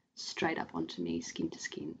her straight up onto me, skin to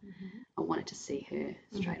skin. I wanted to see her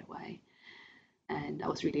straight away, and I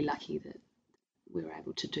was really lucky that we were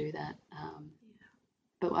able to do that.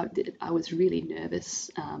 But I was really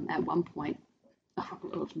nervous at one point. I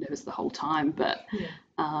was nervous the whole time, but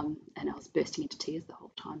and I was bursting into tears the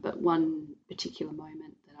whole time. But one particular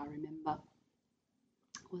moment that I remember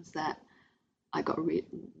was that I got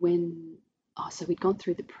so we'd gone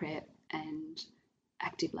through the prep and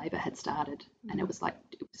active labour had started, and it was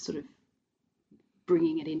sort of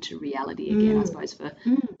bringing it into reality again. I suppose for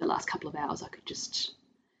the last couple of hours, I could just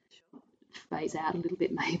phase out a little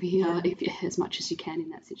bit, maybe as much as you can in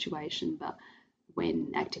that situation. But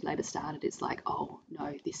when active labour started, it's like, oh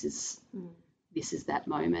no, this is that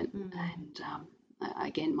moment, and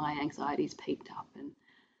again my anxieties peaked up, and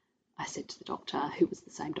I said to the doctor, who was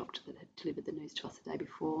the same doctor that had delivered the news to us the day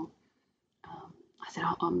before, I said,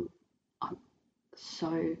 I'm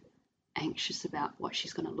so anxious about what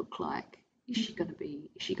she's going to look like. Is she going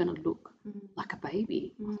to look like a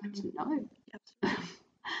baby? I didn't know.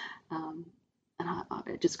 And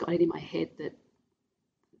I just got it in my head that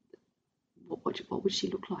what would she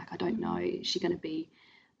look like? I don't know. Is she going to be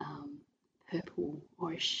purple,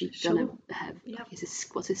 or is she going to have?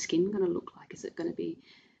 What's her skin going to look like? Is it going to be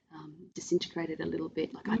disintegrated a little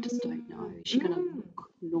bit? Like, I just don't know. Is she going to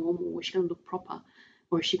look normal? Is she going to look proper,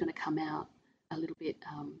 or is she going to come out a little bit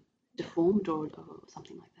deformed or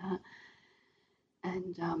something like that?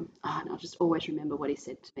 And I just always remember what he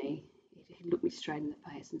said to me. He looked me straight in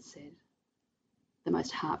the face and said, the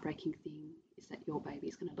most heartbreaking thing is that your baby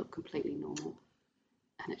is going to look completely normal.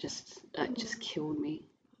 And it just killed me.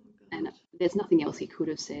 And there's nothing else he could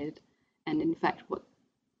have said. And in fact,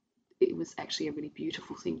 it was actually a really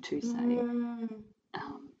beautiful thing to say,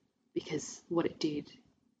 because what it did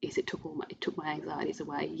is it took my anxieties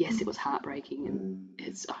away. Yes, it was heartbreaking, and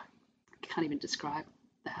I can't even describe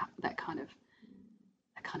that kind of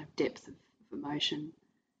depth of emotion.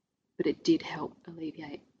 But it did help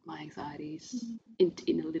alleviate my anxieties in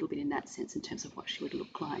a little bit, in that sense, in terms of what she would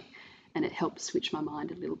look like, and it helped switch my mind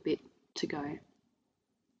a little bit to go,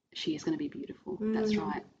 she is going to be beautiful. That's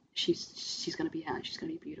right. She's going to be out. She's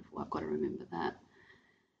going to be beautiful. I've got to remember that.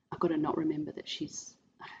 I've got to not remember that she's,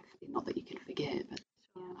 not that you can forget, but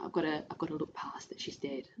I've got to look past that she's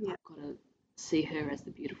dead. I've got to see her as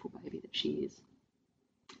the beautiful baby that she is,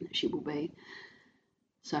 and that she will be.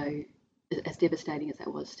 So, as devastating as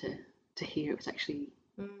that was to hear, it was actually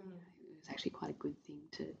quite a good thing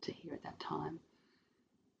to hear at that time.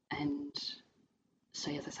 And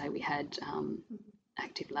so, as I say, we had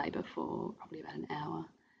active labour for probably about an hour,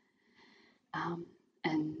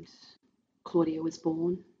 and Claudia was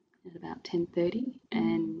born at about 10:30,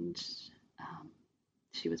 and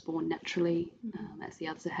she was born naturally, as the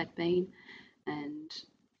others had been. And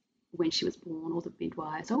when she was born, all the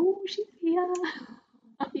midwives, oh, she's here.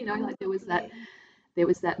 Like there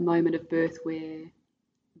was that moment of birth where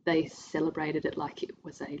they celebrated it like it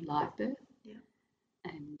was a live birth. Yeah.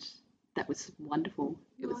 And that was wonderful.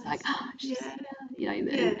 It was like, she's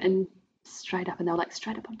here, and straight up, and they were like,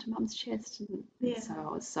 straight up onto mum's chest. And so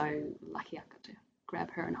I was so lucky I got to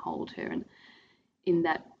grab her and hold her. And in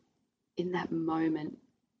that moment,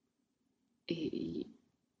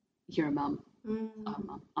 you're a mum.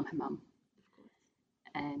 I'm her mum.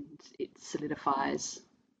 And it solidifies.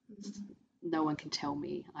 No one can tell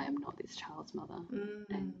me I am not this child's mother.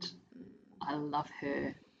 And I love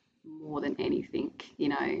her more than anything.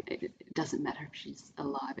 It doesn't matter if she's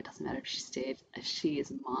alive. It doesn't matter if she's dead. She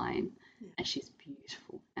is mine, and she's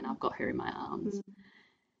beautiful. And I've got her in my arms.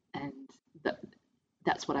 And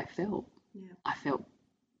that's what I felt. Yeah. I felt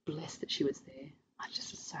blessed that she was there. I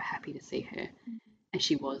just was so happy to see her. And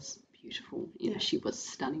she was beautiful. She was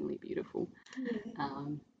stunningly beautiful.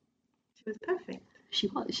 Yeah. She was perfect. She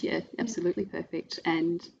was, absolutely perfect.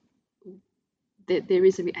 And there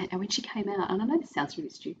is and when she came out, and I know this sounds really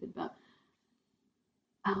stupid, but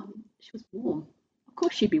she was warm. Of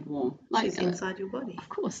course she'd be warm. She's inside your body. Of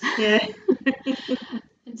course. Yeah.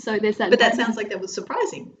 And so there's that. But that sounds like that was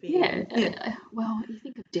surprising for you. Yeah. Well, you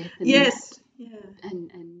think of death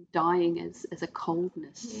and and dying as a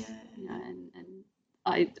coldness. Yeah. And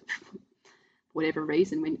I, for whatever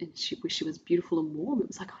reason, when she was beautiful and warm, it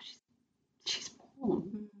was like, oh, she's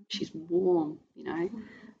warm. She's warm.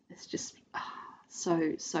 It's just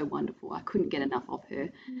so wonderful. I couldn't get enough of her.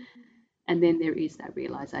 And then there is that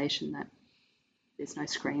realization that there's no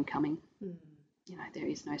scream coming. There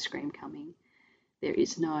is no scream coming. There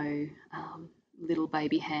is no little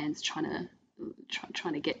baby hands trying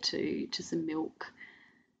to get to some milk.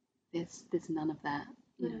 There's none of that.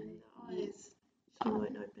 Eyes. She won't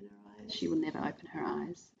open her eyes. She will never open her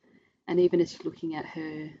eyes. And even as you're looking at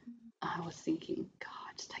her, I was thinking,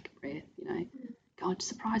 God, just take a breath, God,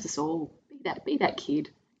 surprise us all. Be that kid.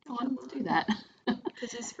 Go on, do that.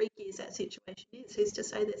 Because as freaky as that situation is, who's to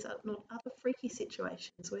say there's not other freaky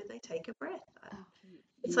situations where they take a breath?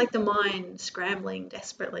 It's like the mind scrambling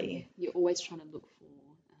desperately. You're always trying to look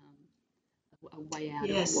for a way out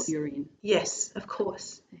of what you're in. Yes, of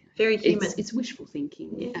course. Very human. It's wishful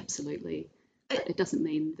thinking, absolutely. But it doesn't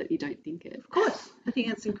mean that you don't think it. Of course. I think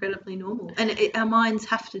that's incredibly normal. And our minds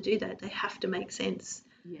have to do that. They have to make sense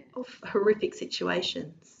of horrific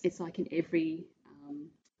situations. It's like in every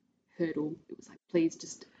hurdle, it was like, please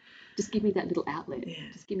just give me that little outlet. Yeah.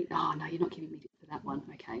 Just give me, oh, no, you're not giving me for that one.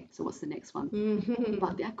 Okay, so what's the next one? Mm-hmm.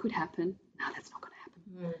 But that could happen. No, that's not going to happen.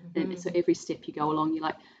 Mm-hmm. And so every step you go along, you're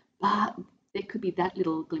like, but there could be that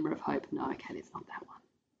little glimmer of hope. No, okay, there's not that one.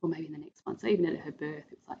 Or maybe the next one. So even at her birth,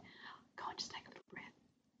 it was like, God, just take a little breath.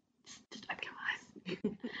 Just open your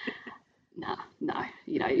eyes. No.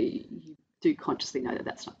 You do consciously know that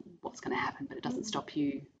that's not what's going to happen, but it doesn't stop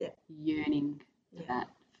you yearning for that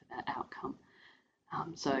outcome.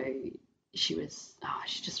 So she was,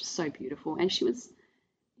 she just was so beautiful, and she was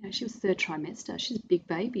third trimester. She's a big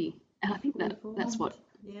baby, and I think that's what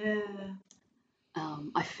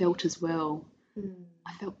I felt as well.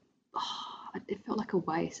 I felt, it felt like a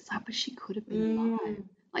waste. It's like, but she could have been alive.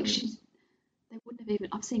 Like they wouldn't have even.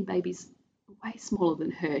 I've seen babies way smaller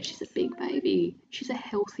than her. She's a big baby. She's a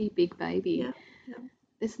healthy big baby. Yeah.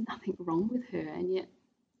 There's nothing wrong with her, and yet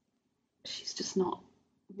she's just not.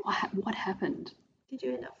 What happened? Did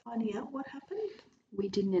you end up finding out what happened? We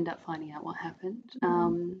didn't end up finding out what happened.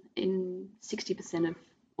 In 60% of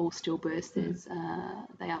all stillbirths,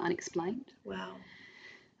 they are unexplained. Wow.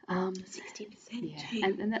 60%. Yeah,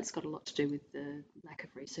 and that's got a lot to do with the lack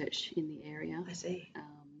of research in the area. I see.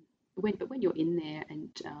 But when you're in there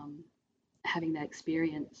and having that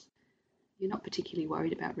experience, you're not particularly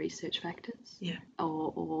worried about research factors. Yeah.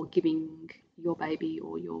 Or giving your baby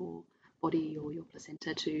or your body or your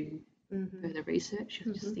placenta to further research.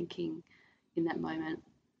 You're just thinking in that moment,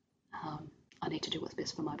 I need to do what's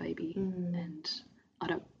best for my baby, and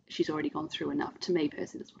she's already gone through enough. To me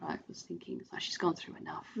personally, that's what I was thinking. It's like, she's gone through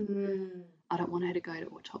enough. I don't want her to go to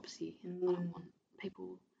autopsy. I don't want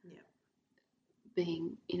people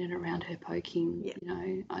being in and around her poking.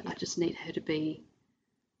 I just need her to be.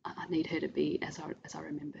 I need her to be as I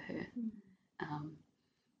remember her.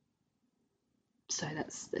 So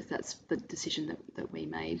that's the decision that we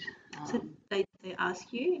made. So they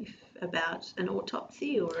ask you about an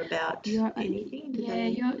autopsy or about anything?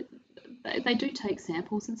 They do take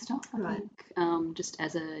samples and stuff. I think just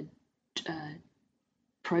as a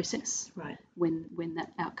process when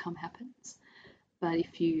that outcome happens. But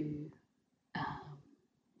if you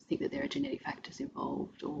think that there are genetic factors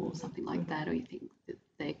involved or something like that, or you think that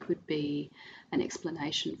there could be an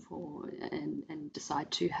explanation for and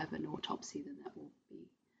decide to have an autopsy, then that will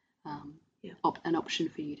be an option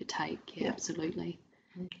for you to take. Yeah, absolutely.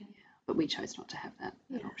 Okay. Yeah. But we chose not to have that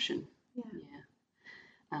option.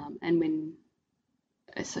 And when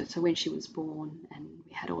when she was born, and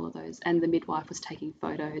we had all of those, and the midwife was taking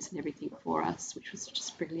photos and everything for us, which was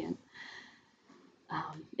just brilliant.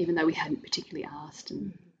 Even though we hadn't particularly asked,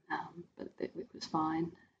 but it was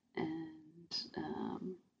fine. And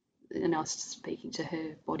I was speaking to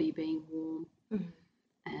her body being warm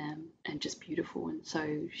and just beautiful. And so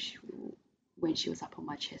when she was up on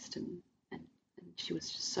my chest and she was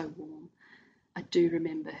just so warm, I do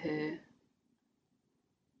remember her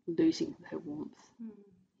losing her warmth,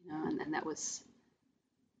 and that was,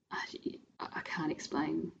 I can't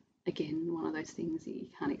explain. Again, one of those things that you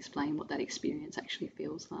can't explain what that experience actually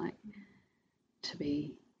feels like,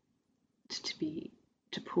 to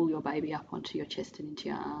pull your baby up onto your chest and into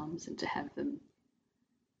your arms, and to have that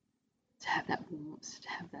warmth, to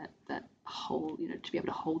have that hold, to be able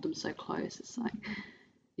to hold them so close. It's like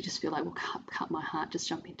you just feel like, well, can't my heart just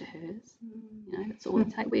jump into hers? That's all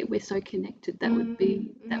it takes. We're so connected. That would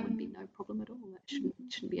be no problem at all. That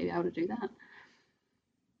shouldn't be able to do that.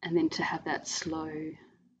 And then to have that slow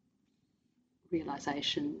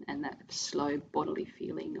realization and that slow bodily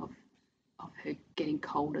feeling of her getting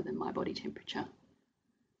colder than my body temperature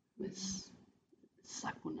was, it's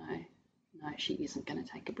like, well, no, she isn't going to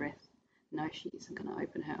take a breath. No, she isn't going to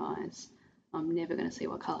open her eyes. I'm never going to see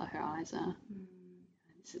what colour her eyes are.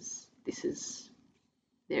 This is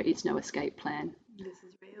there is no escape plan. This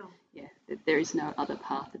is real. Yeah, there is no other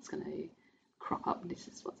path that's going to crop up. This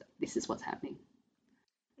is what's happening.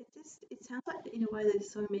 It it sounds like in a way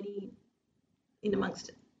there's so many in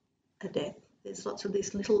amongst a death. There's lots of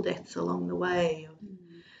these little deaths along the way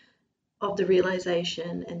of the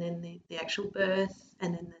realization, and then the actual birth,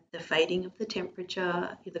 and then the fading of the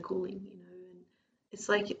temperature, the cooling, and it's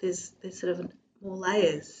like there's sort of more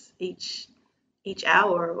layers each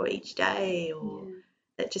hour or each day, or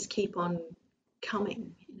that just keep on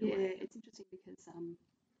coming. It's interesting because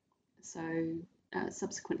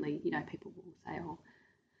subsequently, people will say,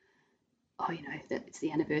 that it's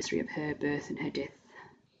the anniversary of her birth and her death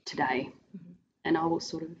today, and I will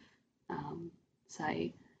sort of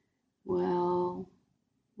say, well,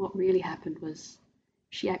 what really happened was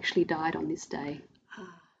she actually died on this day.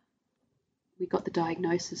 We got the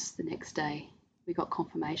diagnosis the next day. We got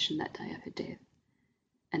confirmation that day of her death.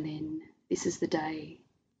 And then this is the day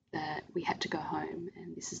that we had to go home,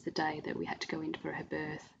 and this is the day that we had to go in for her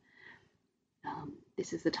birth.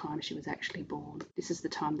 This is the time she was actually born. This is the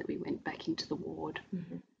time that we went back into the ward.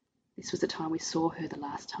 This was the time we saw her the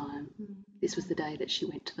last time. This was the day that she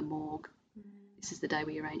went to the morgue. This is the day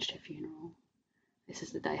we arranged her funeral. This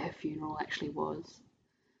is the day her funeral actually was.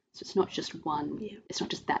 So it's not just one, it's not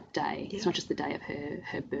just that day, it's not just the day of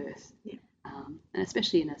her birth. And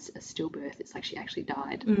especially in a stillbirth, it's like she actually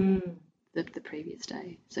died the previous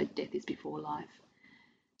day. So death is before life.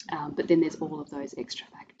 But then there's all of those extra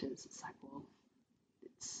factors. It's like, well,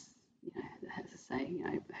 it's, as I say,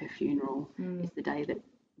 her funeral is the day that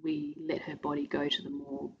we let her body go to the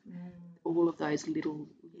morgue. All of those little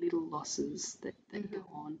losses that go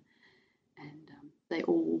on, and they're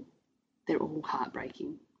all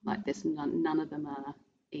heartbreaking. Like there's none of them are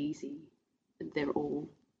easy. They're all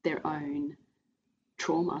their own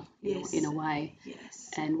trauma in a way.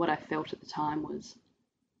 And what I felt at the time was,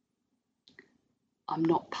 I'm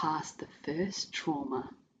not past the first trauma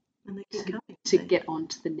and they keep coming, to get on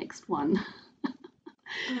to the next one.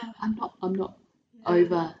 I'm not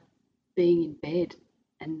over being in bed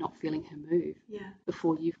and not feeling her move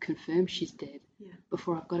before you've confirmed she's dead,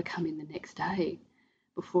 before I've got to come in the next day,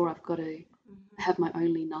 before I've got to have my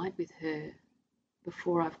only night with her,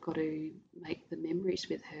 before I've got to make the memories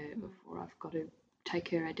with her, before I've got to take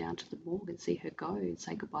her down to the morgue and see her go and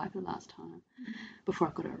say goodbye for the last time, before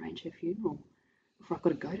I've got to arrange her funeral, before I've got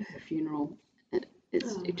to go to her funeral.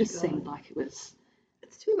 It just seemed like it's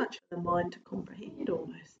too much for the mind to comprehend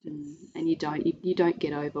almost. And you don't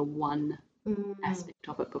get over one aspect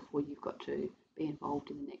of it before you've got to be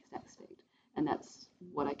involved in the next aspect. And that's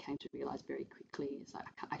what I came to realise very quickly, is like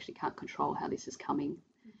I actually can't control how this is coming,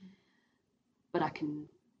 but I can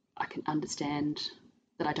understand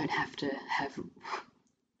that I don't have to have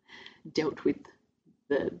dealt with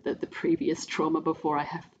the previous trauma before I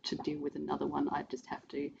have to deal with another one. I just have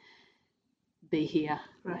to be here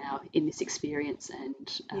now in this experience,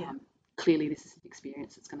 and clearly this is an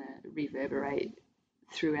experience that's going to reverberate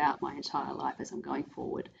throughout my entire life as I'm going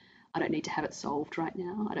forward. I don't need to have it solved right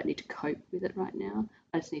now. I don't need to cope with it right now.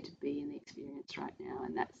 I just need to be in the experience right now,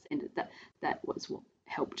 and that was what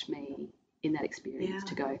helped me in that experience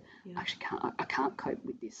to go, actually I can't cope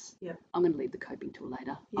with this. I'm going to leave the coping till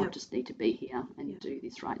later. I just need to be here and do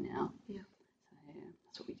this right now. So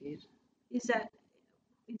that's what we did. Is that,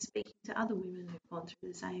 in speaking to other women who've gone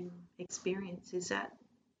through the same experience, is that,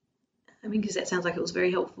 I mean, because that sounds like it was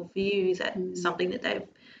very helpful for you, is that something that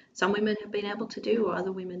some women have been able to do or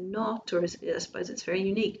other women not, or I suppose it's very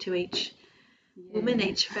unique to each woman,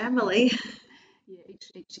 each family?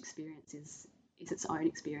 Each experience is its own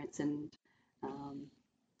experience, and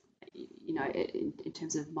in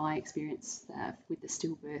terms of my experience with the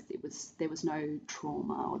stillbirth, there was no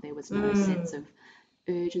trauma, or there was no sense of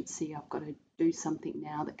urgency. I've got to do something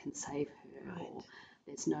now that can save her, or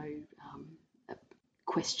there's no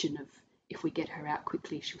question of, if we get her out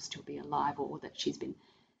quickly, she'll still be alive, or that she's been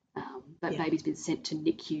baby's been sent to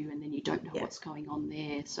NICU, and then you don't know what's going on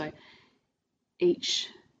there. So each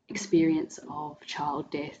experience of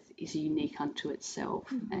child death is unique unto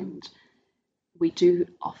itself, and we do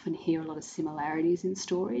often hear a lot of similarities in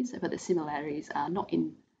stories, but the similarities are not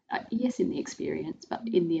in the experience, but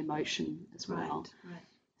in the emotion as well.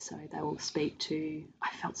 So they will speak to, I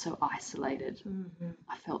felt so isolated.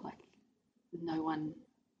 I felt like no one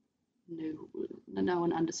knew, no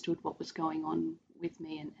one understood what was going on with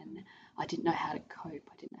me, and I didn't know how to cope.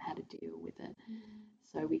 I didn't know how to deal with it.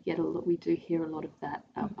 So we do hear a lot of that,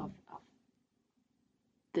 of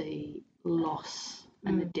the loss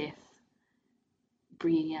and the death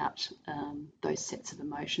bringing out those sets of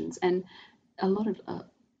emotions, and a lot of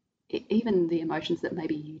even the emotions that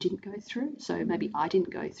maybe you didn't go through. So maybe I didn't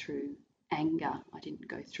go through anger, I didn't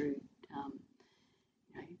go through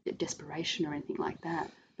desperation or anything like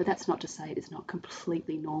that, But that's not to say it's not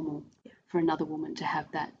completely normal for another woman to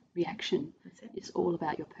have that reaction. It's all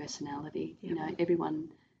about your personality. You know,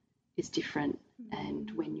 everyone is different, and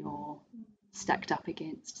when you're stacked up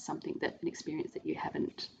against something, that an experience that you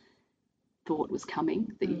haven't thought was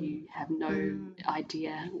coming, that you have no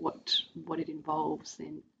idea what it involves,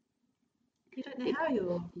 then you don't know how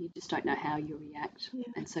you just don't know how you react.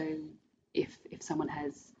 And so if someone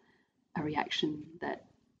has a reaction that,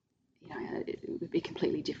 you know, it would be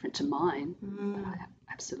completely different to mine, but I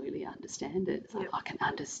absolutely understand it. It's like, I can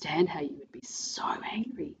understand how you would be so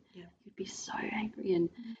angry. You'd be so angry, and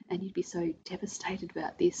you'd be so devastated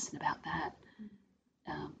about this and about that.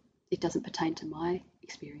 It doesn't pertain to my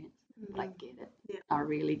experience, but I get it. I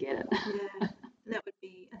really get it. And that would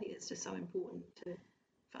be, I think it's just so important for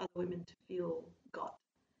other women to feel got.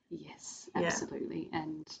 Yes, absolutely.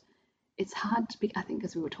 And it's hard to be, I think,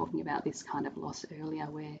 as we were talking about this kind of loss earlier,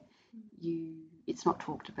 where it's not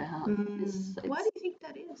talked about. Why do you think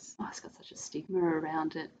that is? Oh, it's got such a stigma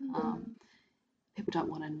around it. People don't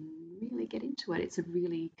want to really get into it. It's a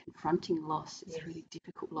really confronting loss. It's a really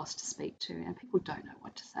difficult loss to speak to, and people don't know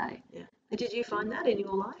what to say. Did you find that in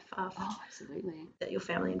your life after? Oh, absolutely. That your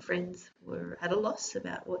family and friends were at a loss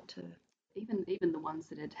about what to... Even the ones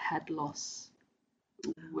that had loss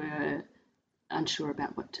were unsure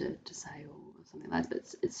about what to say or something like that.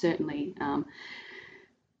 But it's certainly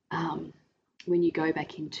when you go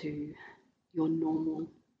back into your normal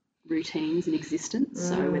routines in existence,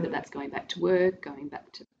 so whether that's going back to work, going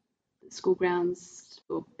back to the school grounds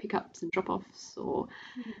for pickups and drop-offs, or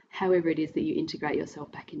however it is that you integrate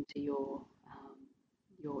yourself back into your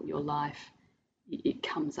life, it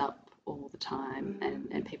comes up all the time,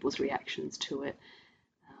 and people's reactions to it,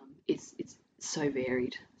 it's so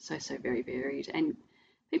varied, so very varied. And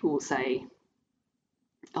people will say,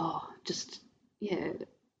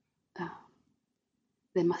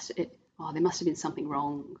 there must have been something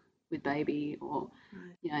wrong with baby, or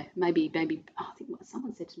you know, maybe baby, I think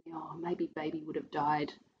someone said to me, maybe baby would have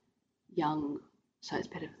died young, so it's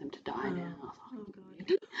better for them to die now. I was like, really?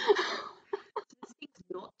 There's things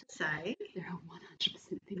not to say. There are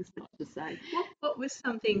 100% things not to say. What were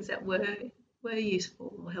some things that were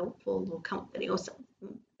useful or helpful or comforting or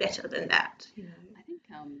something better than that? You know? I think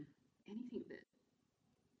anything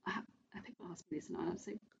that people ask me this, and I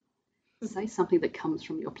say something that comes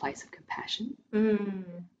from your place of compassion.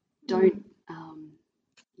 Don't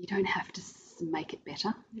you don't have to make it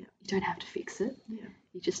better. You don't have to fix it.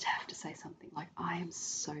 You just have to say something like, I am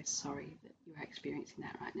so sorry that you're experiencing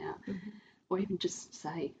that right now. Or even just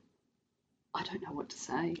say, I don't know what to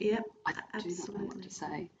say. I do not know what to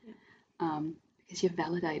say. Because you're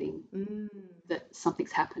validating that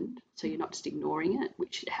something's happened, so you're not just ignoring it,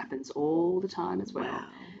 which happens all the time as well.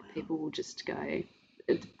 People will just go,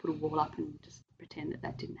 put a wall up and just pretend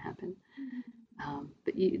that didn't happen.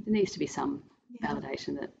 But there needs to be some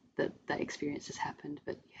validation that experience has happened.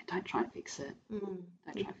 But don't try and fix it. Don't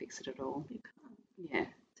try and fix it at all. You can't.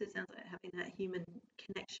 So it sounds like having that human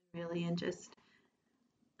connection, really, and just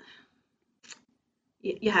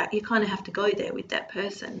you kind of have to go there with that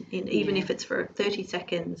person, even if it's for 30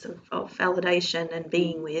 seconds of validation and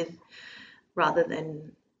being with, rather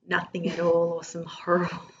than nothing at all, or some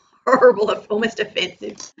horrible, almost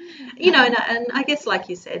offensive, you know. And I guess, like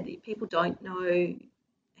you said, people don't know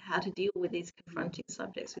how to deal with these confronting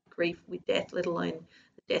subjects, with grief, with death, let alone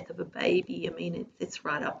the death of a baby. I mean, it's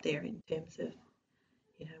right up there in terms of,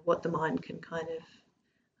 you know, what the mind can kind of,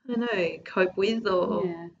 I don't know, cope with,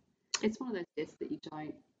 or it's one of those deaths that you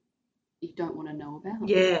don't want to know about.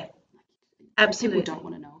 Absolutely. People don't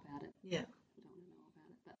want to know about it. Yeah. People don't want to know about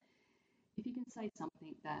it. But if you can say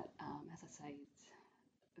something that, as I say,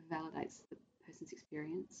 validates the person's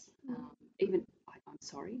experience, even I'm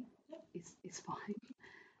sorry is fine.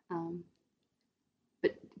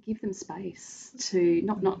 But give them space to,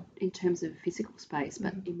 not in terms of physical space,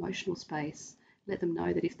 but emotional space. Let them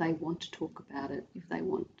know that if they want to talk about it, if they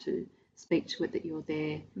want to speak to it, that you're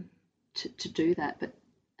there to do that. But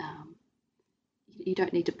you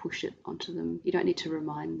don't need to push it onto them. You don't need to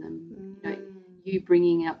remind them. You know, you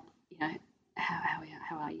bringing up, you know,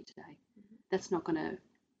 how are you today? That's not going to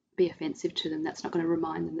be offensive to them. That's not going to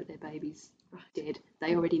remind them that their baby's dead.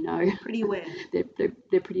 They already know. Pretty aware.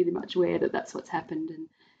 They're pretty much aware that that's what's happened.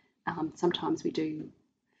 And sometimes we do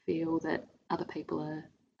feel that other people are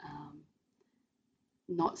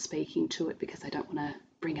not speaking to it because they don't want to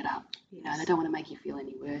bring it up. You know, they don't want to make you feel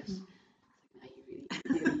any worse. No, you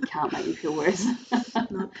really can't make me feel worse.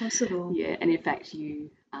 Not possible. Yeah, and in fact,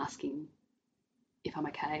 you asking if I'm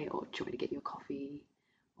okay, or do you want me to get you a coffee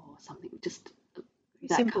or something, just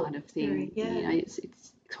that simple. kind of thing. You know, it's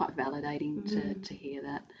quite validating to hear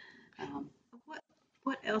that.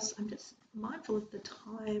 What else? I'm just mindful of the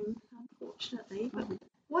time, unfortunately. But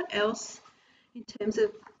what else, in terms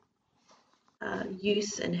of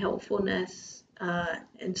use and helpfulness,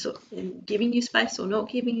 and giving you space or not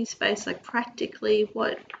giving you space, like practically,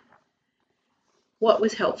 what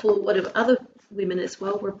was helpful? What have other women as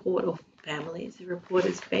well report, or families report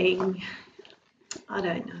as being? I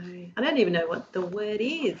don't know. I don't even know what the word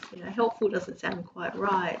is. Helpful doesn't sound quite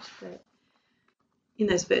right, but in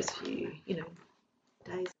those first few,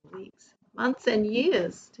 days and weeks, months and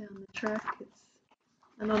years down the track, it's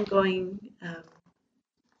an ongoing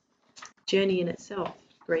journey in itself,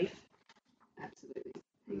 grief. Absolutely.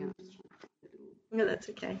 Hang on, I'm just trying to find a little. No, that's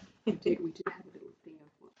okay. We do have a little thing of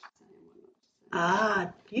what to say and what not to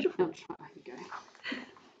say. Ah, beautiful. Here we go.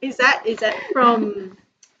 Is that from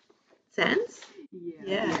SANS?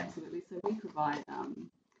 Yeah, absolutely. So we provide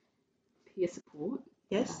peer support.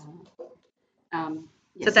 Yes.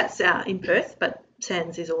 Yes. So that's in Perth, but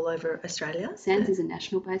SANS is all over Australia. SANS is a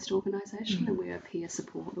national-based organisation, and we're a peer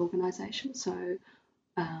support organisation. So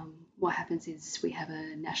what happens is we have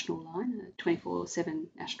a national line, a 24/7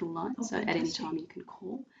 national line. So fantastic. At any time you can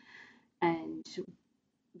call, and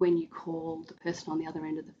when you call, the person on the other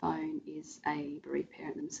end of the phone is a bereaved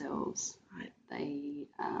parent themselves. Right. They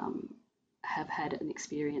have had an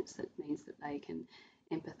experience that means that they can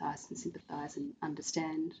empathise and sympathise and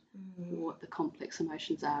understand what the complex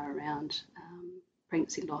emotions are around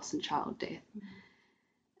pregnancy loss and child death.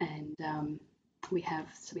 And we have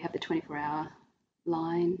the 24-hour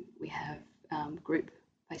line. We have group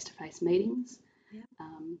face-to-face meetings,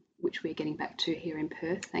 which we're getting back to here in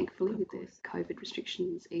Perth, thankfully, with the COVID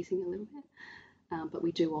restrictions easing a little bit. But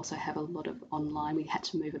we do also have a lot of online. We had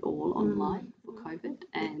to move it all online for COVID,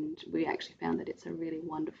 and we actually found that it's a really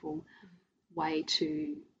wonderful way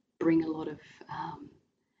to bring a lot of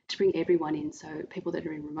to bring everyone in. So people that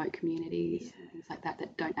are in remote communities and things like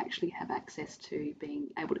that don't actually have access to being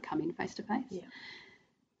able to come in face to face.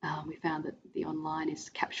 We found that the online is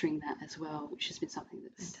capturing that as well, which has been something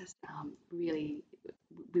that's really,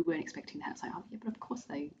 we weren't expecting that. It's like, oh yeah, but of course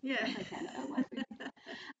they can.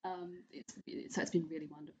 So it's been really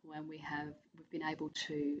wonderful, and we've been able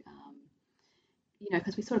to,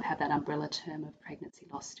 because we sort of have that umbrella term of pregnancy,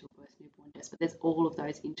 loss, stillbirth, newborn death, but there's all of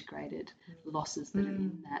those integrated losses that are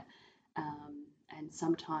in that, and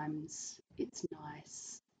sometimes it's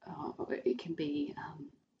nice, it can be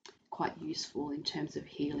quite useful in terms of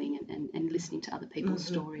healing and listening to other people's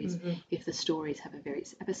stories if the stories have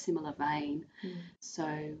a similar vein.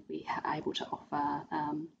 So we are able to offer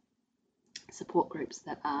support groups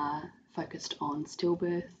that are focused on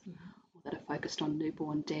stillbirth, or that are focused on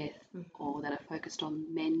newborn death, or that are focused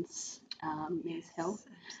on men's health,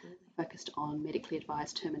 focused on medically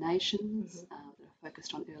advised terminations, that are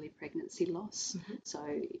focused on early pregnancy loss. So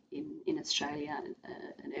in Australia,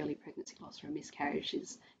 an early pregnancy loss or a miscarriage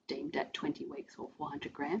is deemed at 20 weeks or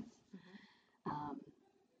 400 grams.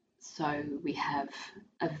 So we have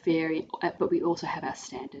but we also have our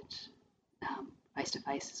standard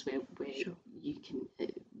face-to-faces where you can,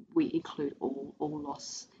 we include all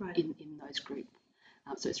loss in those groups.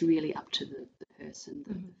 So it's really up to the person,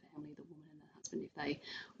 the family, the woman and the husband, if they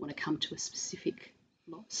want to come to a specific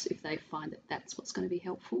loss, if they find that that's what's going to be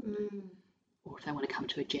helpful, or if they want to come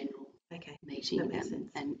to a general meeting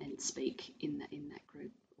and speak in that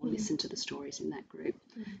group, or listen to the stories in that group.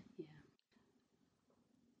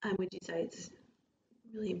 And would you say it's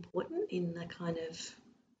really important in the kind of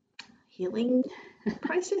healing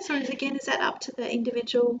process, or is that up to the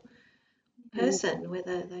individual person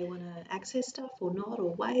whether they want to access stuff or not,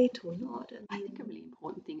 or wait or not? I think a really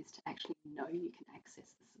important thing is to actually know you can access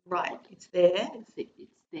the support. Right, it's there.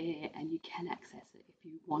 It's there, and you can access it if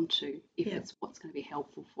you want to, if it's what's going to be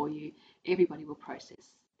helpful for you. Everybody will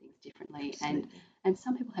process things differently, and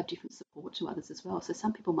some people have different support to others as well. So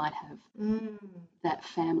some people might have that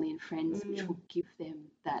family and friends which will give them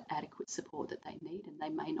that adequate support that they need, and they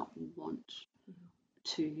may not want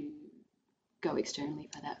to go externally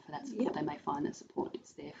for that support. They may find that support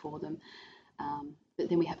is there for them. But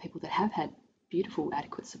then we have people that have had beautiful,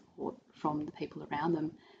 adequate support from the people around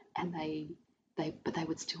them, and they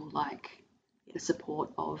would still like the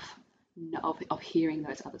support of hearing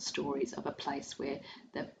those other stories of a place where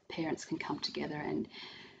the parents can come together. And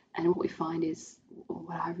what we find is,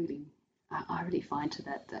 what I really find to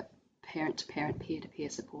that parent-to-parent, peer-to-peer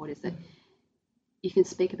support is that you can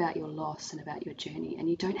speak about your loss and about your journey, and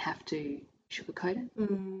you don't have to sugarcoat it.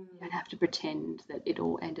 You don't have to pretend that it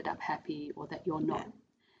all ended up happy, or that you're not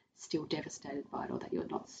still devastated by it, or that you're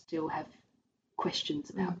not still have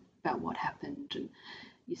questions about what happened. And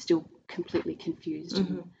you're still completely confused,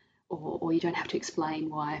 Mm-hmm. or you don't have to explain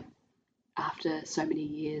why after so many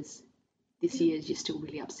years, this year you're still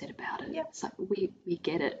really upset about it. Yep. It's like we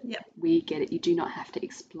get it. Yep. We get it. You do not have to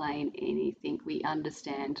explain anything. We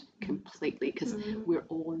understand completely because we're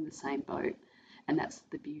all in the same boat, and that's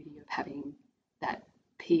the beauty of having that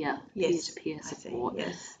peer-to-peer support.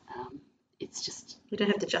 Yes. It's just you don't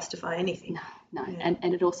have to justify anything. No. Yeah.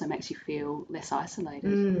 And it also makes you feel less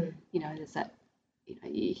isolated. You know, there's that. You know,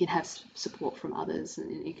 you can have support from others,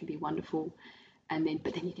 and it can be wonderful.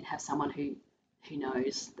 But then you can have someone who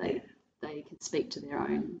knows they can speak to their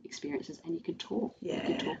own experiences, and you can talk. You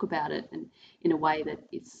can talk about it, and in a way that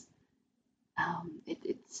it's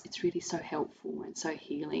really so helpful and so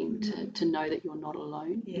healing to know that you're not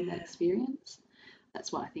alone in that experience.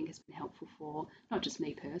 That's what I think has been helpful for not just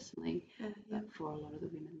me personally, but for a lot of the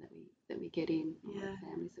women that we get in, or the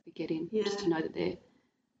families that we get in, just to know that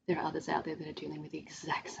there are others out there that are dealing with the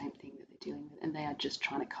exact same thing that they're dealing with, and they are just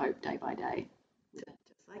trying to cope day by day with it.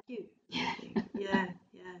 Just like you. Yeah.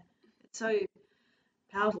 It's so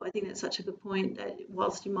powerful. I think that's such a good point, that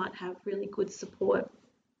whilst you might have really good support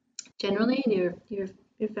generally in your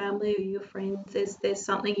family or your friends, there's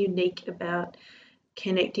something unique about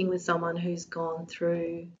connecting with someone who's gone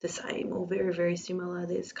through the same or very, very similar.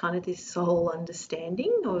 There's kind of this soul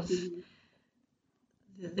understanding of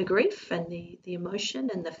the grief and the emotion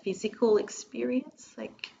and the physical experience,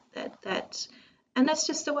 like that and that's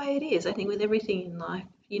just the way it is. I think with everything in life,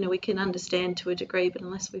 we can understand to a degree, but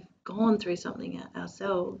unless we've gone through something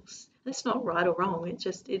ourselves, that's not right or wrong. It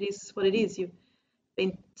is what it is. You've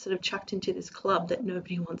been sort of chucked into this club that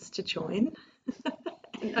nobody wants to join.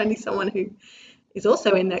 And only someone who is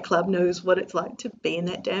also in that club knows what it's like to be in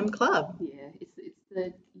that damn club. Yeah, it's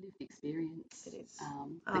the lived experience. It is.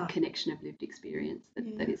 The connection of lived experience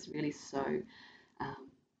that is really so.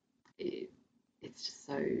 It's just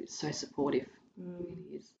so supportive. It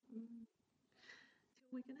really is.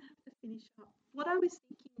 We're going to have to finish up. What I was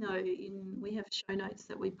thinking though, we have show notes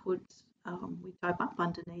that we type up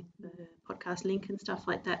underneath the podcast link and stuff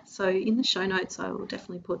like that. So in the show notes, I will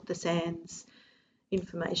definitely put the SANS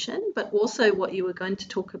information, but also what you were going to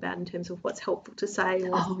talk about in terms of what's helpful to say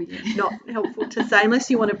or not helpful to say. Unless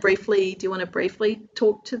you want to briefly,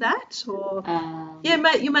 talk to that, or you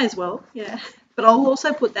may as well, But I'll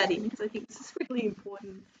also put that in because I think this is really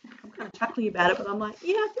important. I'm kind of chuckling about it, but I'm like, I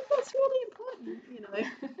think that's really important,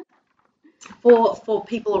 for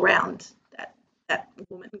people around that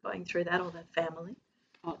woman going through that, or that family.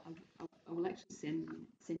 I will actually send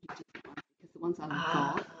you different ones, because the ones I've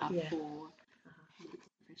got are for medical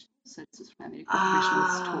professionals. So this is from our medical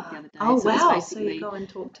professionals talk the other day. Oh, so wow. Basically, so you go and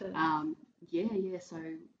talk to... So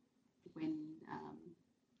when,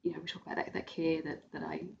 we talk about that care that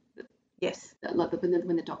I... Yes.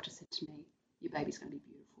 When the doctor said to me, your baby's going to be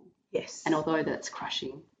beautiful. Yes. And although that's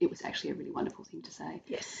crushing, it was actually a really wonderful thing to say.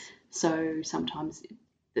 Yes. So sometimes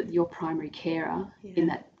your primary carer in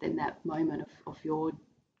that moment of your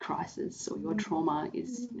crisis or your trauma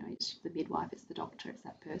is, it's the midwife, it's the doctor, it's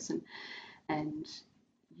that person, and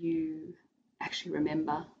you actually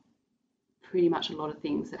remember pretty much a lot of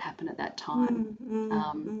things that happen at that time.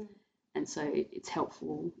 And so it's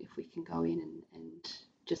helpful if we can go in and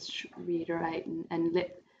just reiterate and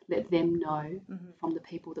let them know from the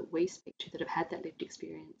people that we speak to that have had that lived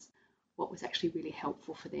experience what was actually really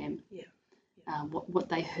helpful for them. What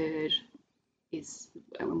they heard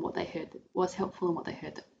and what they heard that was helpful, and what they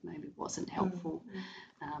heard that maybe wasn't helpful,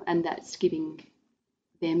 and that's giving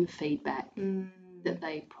them feedback that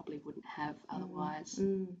they probably wouldn't have otherwise.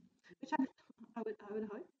 Which I would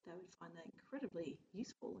hope they would find that incredibly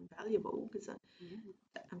useful and valuable, because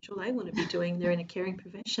I'm sure they want to be they're in a caring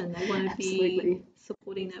profession. They want to be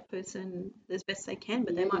supporting that person as best they can,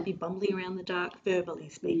 but they might be bumbling around the dark, verbally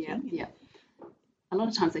speaking. Yeah. A lot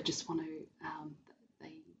of times they just want to,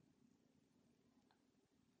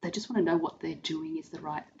 they just want to know what they're doing is the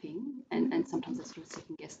right thing, and sometimes they sort of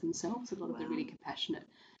second guess themselves. A lot of the really compassionate,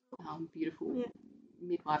 beautiful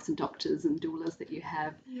midwives and doctors and doulas that you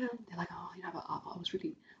have, they're like, but I was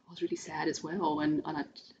really sad as well, and I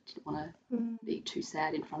didn't want to be too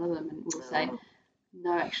sad in front of them, and we'll say,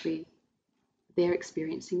 no, actually, they're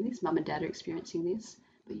experiencing this. Mum and Dad are experiencing this,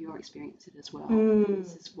 but you're experiencing it as well.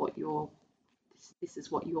 This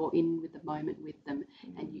is what you're in with the moment with them,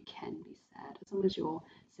 and you can be sad as long as your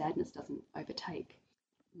sadness doesn't overtake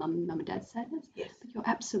mum and dad's sadness. Yes. But you're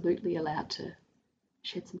absolutely allowed to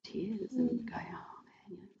shed some tears and go, oh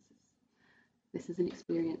man, this is an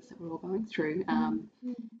experience that we're all going through.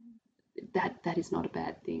 That is not a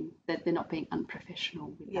bad thing. That they're not being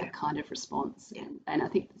unprofessional with that kind of response. And I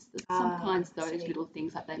think sometimes those little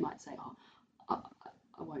things, like they might say,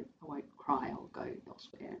 won't cry. I'll go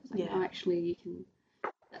elsewhere. It's like, no, actually, you can.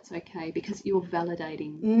 That's okay, because you're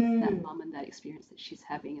validating that mum and that experience that she's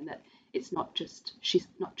having, and that she's not just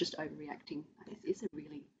overreacting. It's a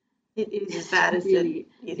really. It is as bad as really,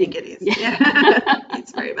 you think it is. Yeah.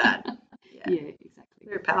 It's very bad. Yeah, exactly.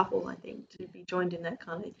 Very powerful, I think, to be joined in that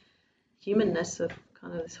kind of humanness of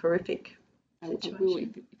kind of this horrific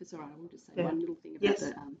situation. If it's all right, I will just say one little thing about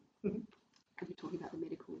the. We're talking about the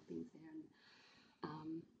medical things there,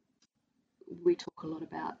 and we talk a lot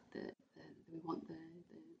about we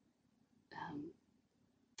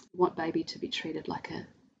want baby to be treated like a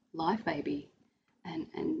live baby,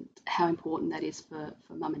 and how important that is for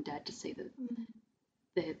mum and dad to see that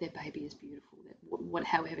their baby is beautiful, that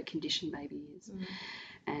however conditioned baby is.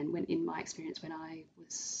 And when, in my experience, when I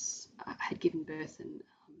had given birth, and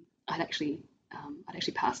I'd actually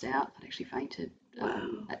passed out. I'd actually fainted.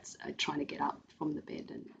 Trying to get up from the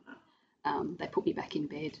bed, and they put me back in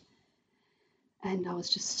bed. And I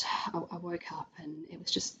woke up, and it was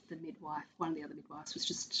just the midwife. One of the other midwives was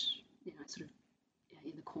just, sort of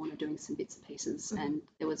in the corner doing some bits and pieces. And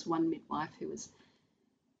there was one midwife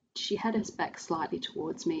she had her back slightly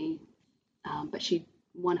towards me, but she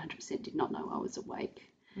 100% did not know I was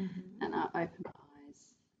awake. And I opened my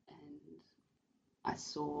eyes, and I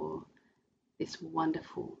saw this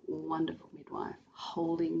wonderful, wonderful midwife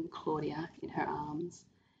holding Claudia in her arms.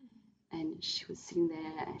 And she was sitting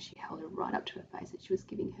there, and she held her right up to her face, and she was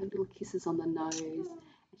giving her little kisses on the nose, and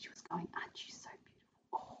she was going, "Aren't you so beautiful?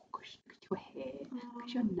 Oh, gosh, look at your hair, look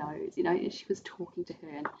at your nose," and she was talking to her.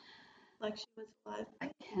 And like she was alive.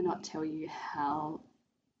 I cannot tell you how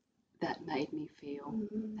that made me feel.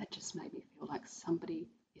 That just made me feel like somebody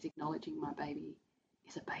is acknowledging my baby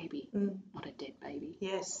is a baby, not a dead baby.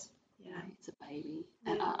 Yes. Yeah. It's a baby.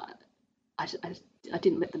 And I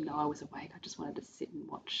didn't let them know I was awake. I just wanted to sit and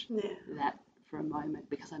watch that for a moment,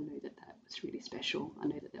 because I knew that was really special. I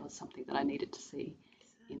knew that there was something that I needed to see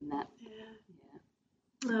in that.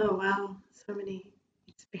 Oh, wow. So many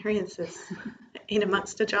experiences in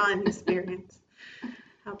amongst a giant experience.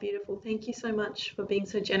 How beautiful. Thank you so much for being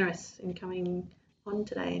so generous in coming on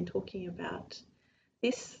today and talking about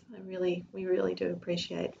this. We really do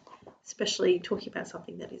appreciate, especially talking about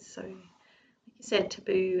something that is so, like you said,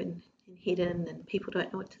 taboo and hidden, and people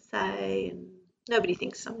don't know what to say, and nobody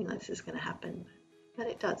thinks something like this is going to happen, but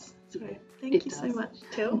it does. So thank you so much,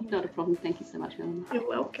 Till. Not a problem. Thank you so much, Melanie. You're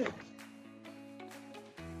welcome.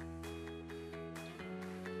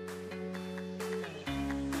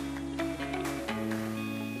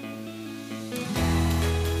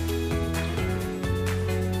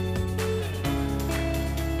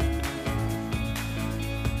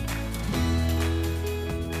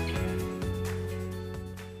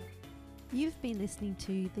 You've been listening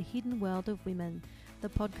to The Hidden World of Women, the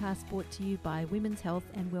podcast brought to you by Women's Health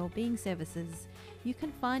and Wellbeing Services. You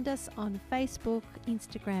can find us on Facebook,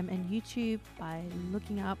 Instagram and YouTube by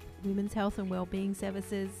looking up Women's Health and Wellbeing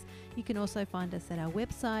Services. You can also find us at our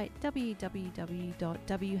website www.whws.org.au.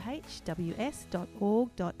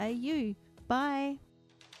 Bye.